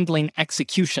handling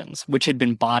executions, which had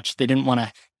been botched. They didn't want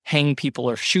to hang people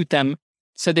or shoot them.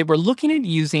 So they were looking at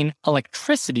using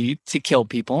electricity to kill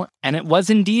people, and it was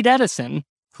indeed Edison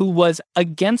who was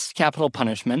against capital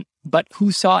punishment, but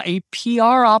who saw a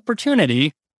PR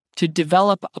opportunity to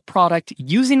develop a product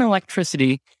using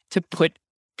electricity to put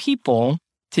people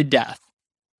to death.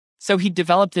 So he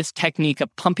developed this technique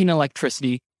of pumping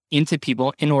electricity into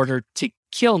people in order to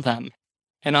kill them.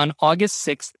 And on August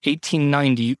 6,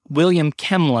 1890, William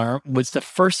Kemmler was the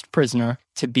first prisoner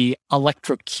to be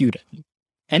electrocuted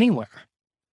anywhere.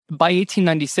 By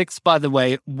 1896, by the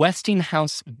way,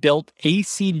 Westinghouse-built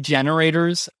AC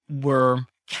generators were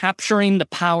capturing the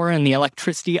power and the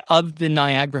electricity of the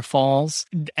Niagara Falls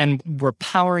and were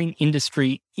powering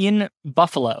industry in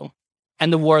Buffalo.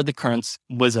 And the War of the Currents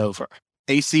was over.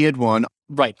 AC had won.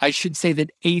 Right. I should say that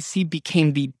AC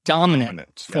became the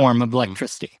dominant form of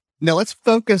electricity. Now let's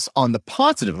focus on the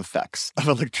positive effects of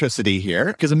electricity here,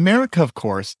 because America, of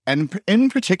course, and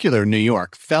in particular New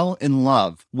York, fell in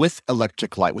love with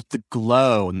electric light, with the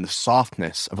glow and the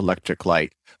softness of electric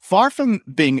light. Far from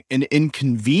being an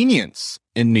inconvenience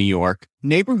in New York,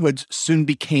 neighborhoods soon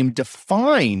became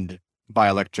defined by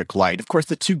electric light. Of course,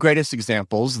 the two greatest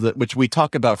examples, which we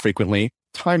talk about frequently,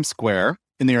 Times Square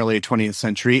in the early 20th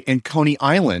century and Coney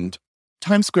Island.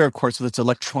 Times Square, of course, with its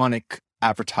electronic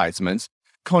advertisements.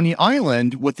 Coney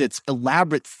Island with its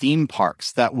elaborate theme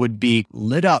parks that would be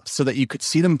lit up so that you could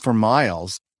see them for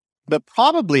miles. But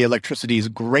probably electricity's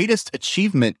greatest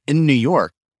achievement in New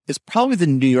York is probably the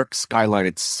New York skyline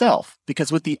itself,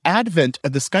 because with the advent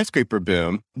of the skyscraper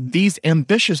boom, these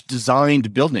ambitious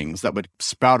designed buildings that would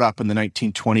sprout up in the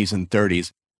 1920s and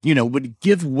 30s would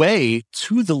give way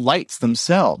to the lights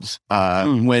themselves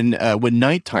when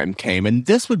nighttime came. And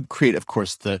this would create, of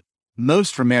course, the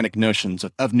most romantic notions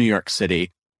of New York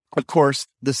City. Of course,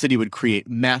 the city would create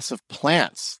massive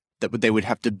plants that they would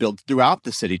have to build throughout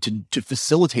the city to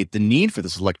facilitate the need for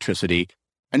this electricity.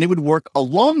 And it would work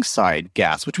alongside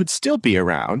gas, which would still be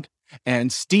around,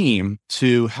 and steam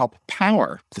to help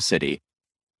power the city.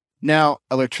 Now,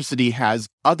 electricity has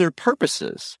other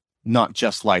purposes, not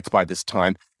just lights by this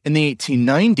time. In the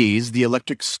 1890s, the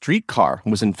electric streetcar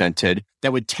was invented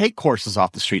that would take horses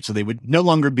off the street so they would no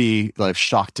longer be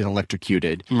shocked and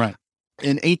electrocuted. Right.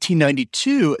 In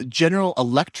 1892, General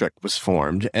Electric was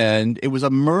formed, and it was a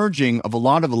merging of a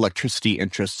lot of electricity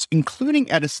interests,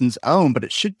 including Edison's own, but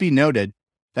it should be noted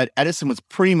that Edison was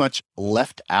pretty much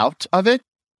left out of it.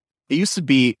 It used to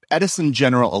be Edison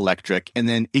General Electric, and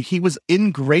then he was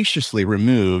ingraciously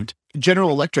removed. General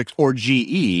Electric, or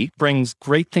GE, brings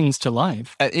great things to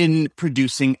life in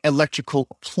producing electrical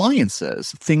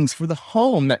appliances, things for the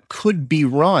home that could be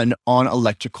run on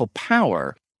electrical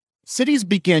power. Cities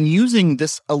began using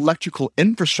this electrical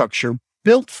infrastructure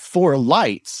built for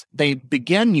lights. They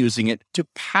began using it to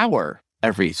power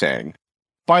everything.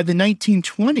 By the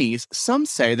 1920s, some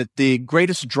say that the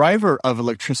greatest driver of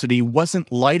electricity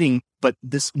wasn't lighting, but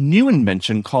this new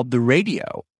invention called the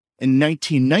radio. In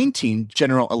 1919,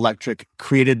 General Electric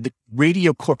created the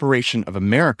Radio Corporation of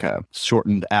America,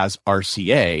 shortened as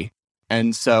RCA,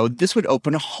 and so this would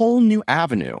open a whole new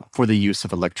avenue for the use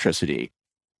of electricity.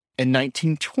 In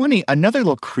 1920, another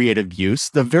little creative use,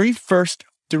 the very first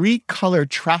three-color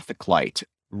traffic light,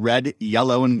 red,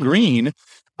 yellow, and green,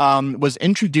 was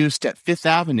introduced at Fifth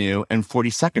Avenue and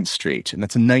 42nd Street, and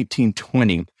that's in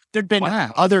 1920. There'd been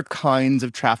other kinds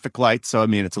of traffic lights, so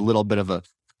it's a little bit of a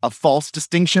false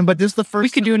distinction, but this is the first. We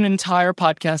could do an entire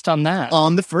podcast on that.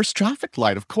 On the first traffic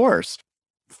light, of course.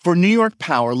 For New York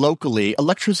Power, locally,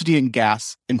 electricity and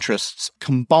gas interests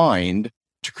combined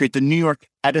to create the New York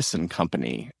Edison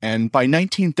Company. And by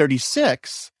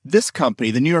 1936, this company,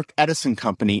 the New York Edison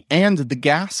Company, and the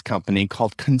gas company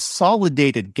called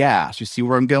Consolidated Gas, you see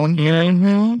where I'm going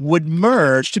here? Would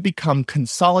merge to become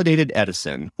Consolidated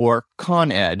Edison, or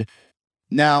Con Ed.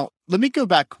 Now, let me go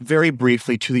back very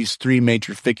briefly to these three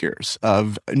major figures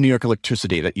of New York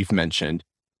electricity that you've mentioned.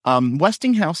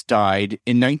 Westinghouse died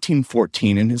in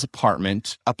 1914 in his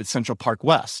apartment up at Central Park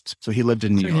West. So he lived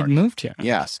in New York. He moved here.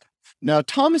 Yes. Now,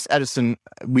 Thomas Edison,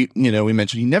 we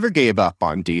mentioned he never gave up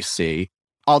on DC,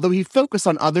 although he focused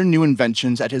on other new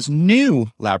inventions at his new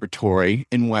laboratory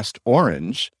in West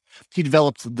Orange. He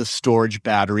developed the storage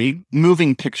battery,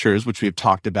 moving pictures, which we've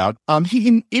talked about.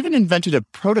 He even invented a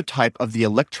prototype of the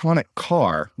electronic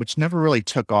car, which never really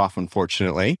took off,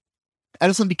 unfortunately.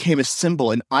 Edison became a symbol,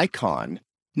 an icon,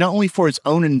 not only for his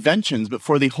own inventions, but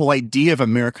for the whole idea of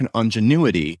American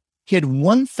ingenuity. He had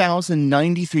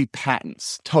 1,093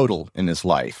 patents total in his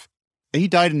life. He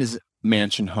died in his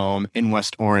mansion home in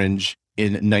West Orange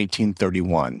in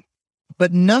 1931.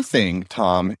 But nothing,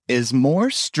 Tom, is more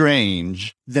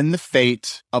strange than the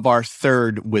fate of our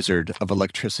third wizard of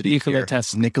electricity,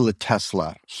 Nikola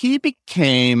Tesla. He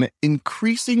became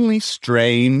increasingly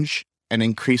strange and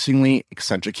increasingly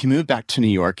eccentric. He moved back to New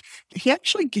York. He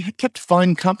actually kept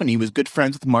fine company. He was good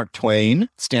friends with Mark Twain,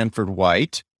 Stanford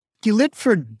White. He lived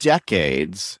for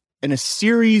decades in a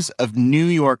series of New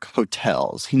York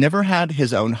hotels. He never had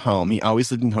his own home. He always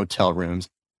lived in hotel rooms,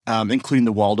 including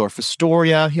the Waldorf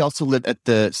Astoria. He also lived at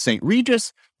the St.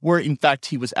 Regis, where, in fact,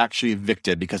 he was actually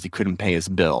evicted because he couldn't pay his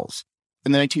bills.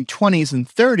 In the 1920s and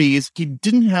 30s, he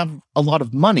didn't have a lot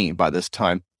of money by this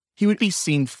time. He would be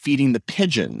seen feeding the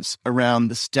pigeons around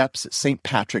the steps at St.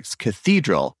 Patrick's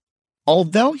Cathedral.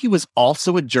 Although he was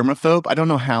also a germaphobe, I don't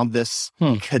know how this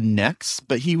connects,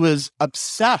 but he was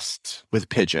obsessed with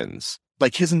pigeons.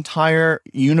 Like his entire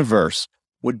universe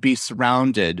would be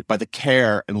surrounded by the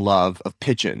care and love of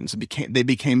pigeons. They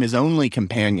became his only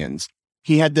companions.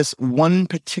 He had this one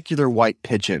particular white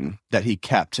pigeon that he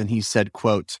kept, and he said,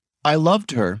 quote, "I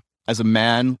loved her as a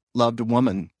man loved a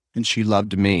woman, and she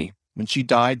loved me. When she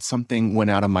died, something went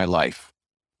out of my life."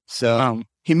 So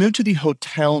he moved to the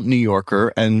Hotel New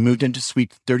Yorker and moved into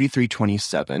Suite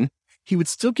 3327. He would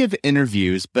still give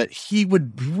interviews, but he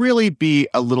would really be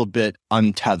a little bit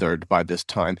untethered by this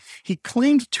time. He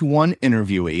claimed to one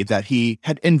interviewee that he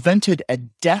had invented a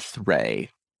death ray,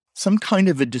 some kind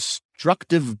of a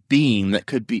destructive beam that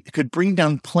could bring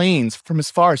down planes from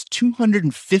as far as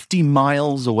 250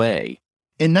 miles away.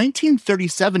 In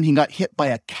 1937, he got hit by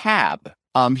a cab.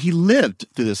 He lived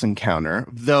through this encounter,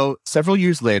 though several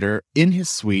years later, in his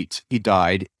suite, he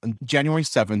died on January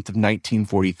 7th of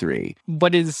 1943.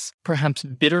 What is perhaps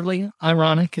bitterly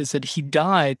ironic is that he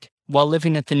died while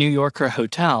living at the New Yorker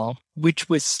Hotel, which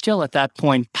was still at that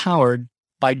point powered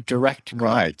by direct current.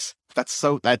 Right. That's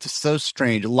so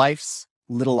strange. Life's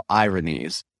little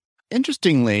ironies.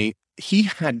 Interestingly, he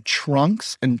had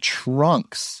trunks and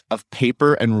trunks of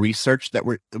paper and research that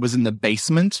was in the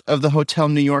basement of the Hotel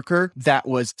New Yorker that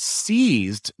was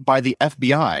seized by the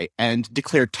FBI and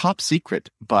declared top secret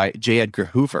by J. Edgar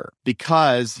Hoover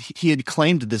because he had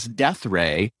claimed this death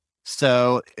ray.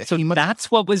 So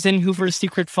that's what was in Hoover's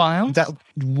secret file? That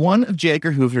one of J.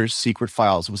 Edgar Hoover's secret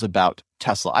files was about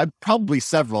Tesla. Probably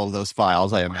several of those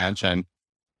files, I imagine.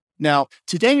 Now,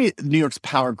 today, New York's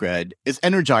power grid is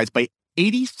energized by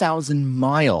 80,000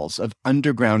 miles of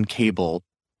underground cable,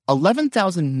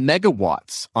 11,000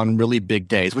 megawatts on really big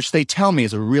days, which they tell me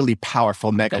is a really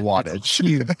powerful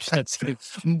megawattage. That's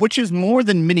huge. Which is more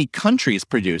than many countries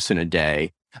produce in a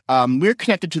day. We're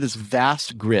connected to this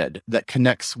vast grid that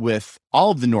connects with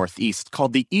all of the Northeast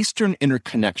called the Eastern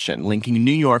Interconnection, linking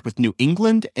New York with New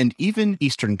England and even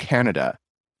Eastern Canada.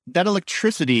 That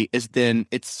electricity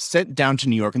it's sent down to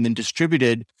New York and then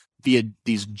distributed via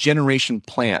these generation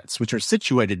plants, which are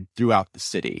situated throughout the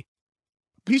city.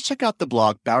 Please check out the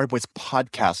blog,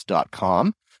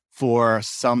 BoweryBoysPodcast.com, for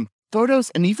some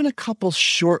photos and even a couple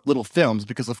short little films,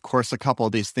 because, of course, a couple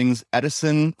of these things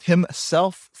Edison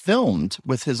himself filmed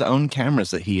with his own cameras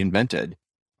that he invented.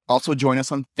 Also, join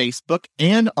us on Facebook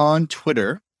and on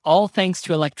Twitter. All thanks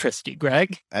to electricity,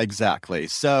 Greg. Exactly.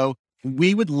 So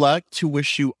we would like to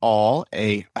wish you all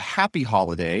a happy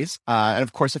holidays. And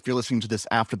of course, if you're listening to this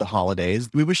after the holidays,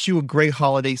 we wish you a great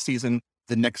holiday season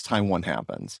the next time one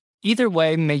happens. Either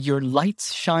way, may your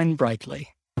lights shine brightly.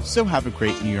 So have a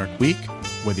great New York week,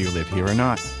 whether you live here or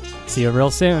not. See you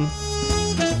real soon.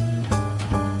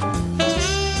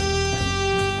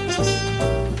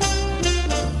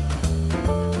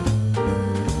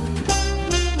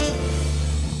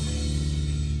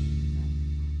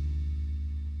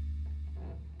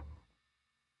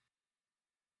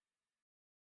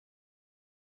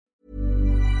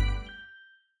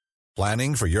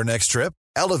 Planning for your next trip?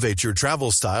 Elevate your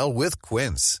travel style with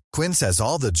Quince. Quince has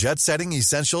all the jet-setting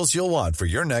essentials you'll want for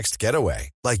your next getaway,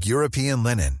 like European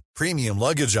linen, premium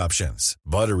luggage options,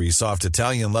 buttery soft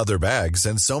Italian leather bags,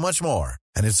 and so much more.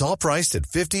 And it's all priced at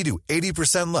 50 to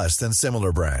 80% less than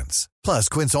similar brands. Plus,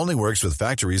 Quince only works with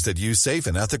factories that use safe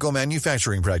and ethical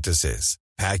manufacturing practices.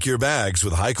 Pack your bags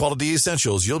with high-quality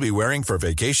essentials you'll be wearing for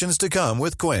vacations to come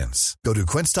with Quince. Go to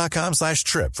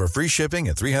quince.com/trip for free shipping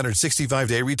and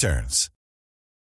 365-day returns.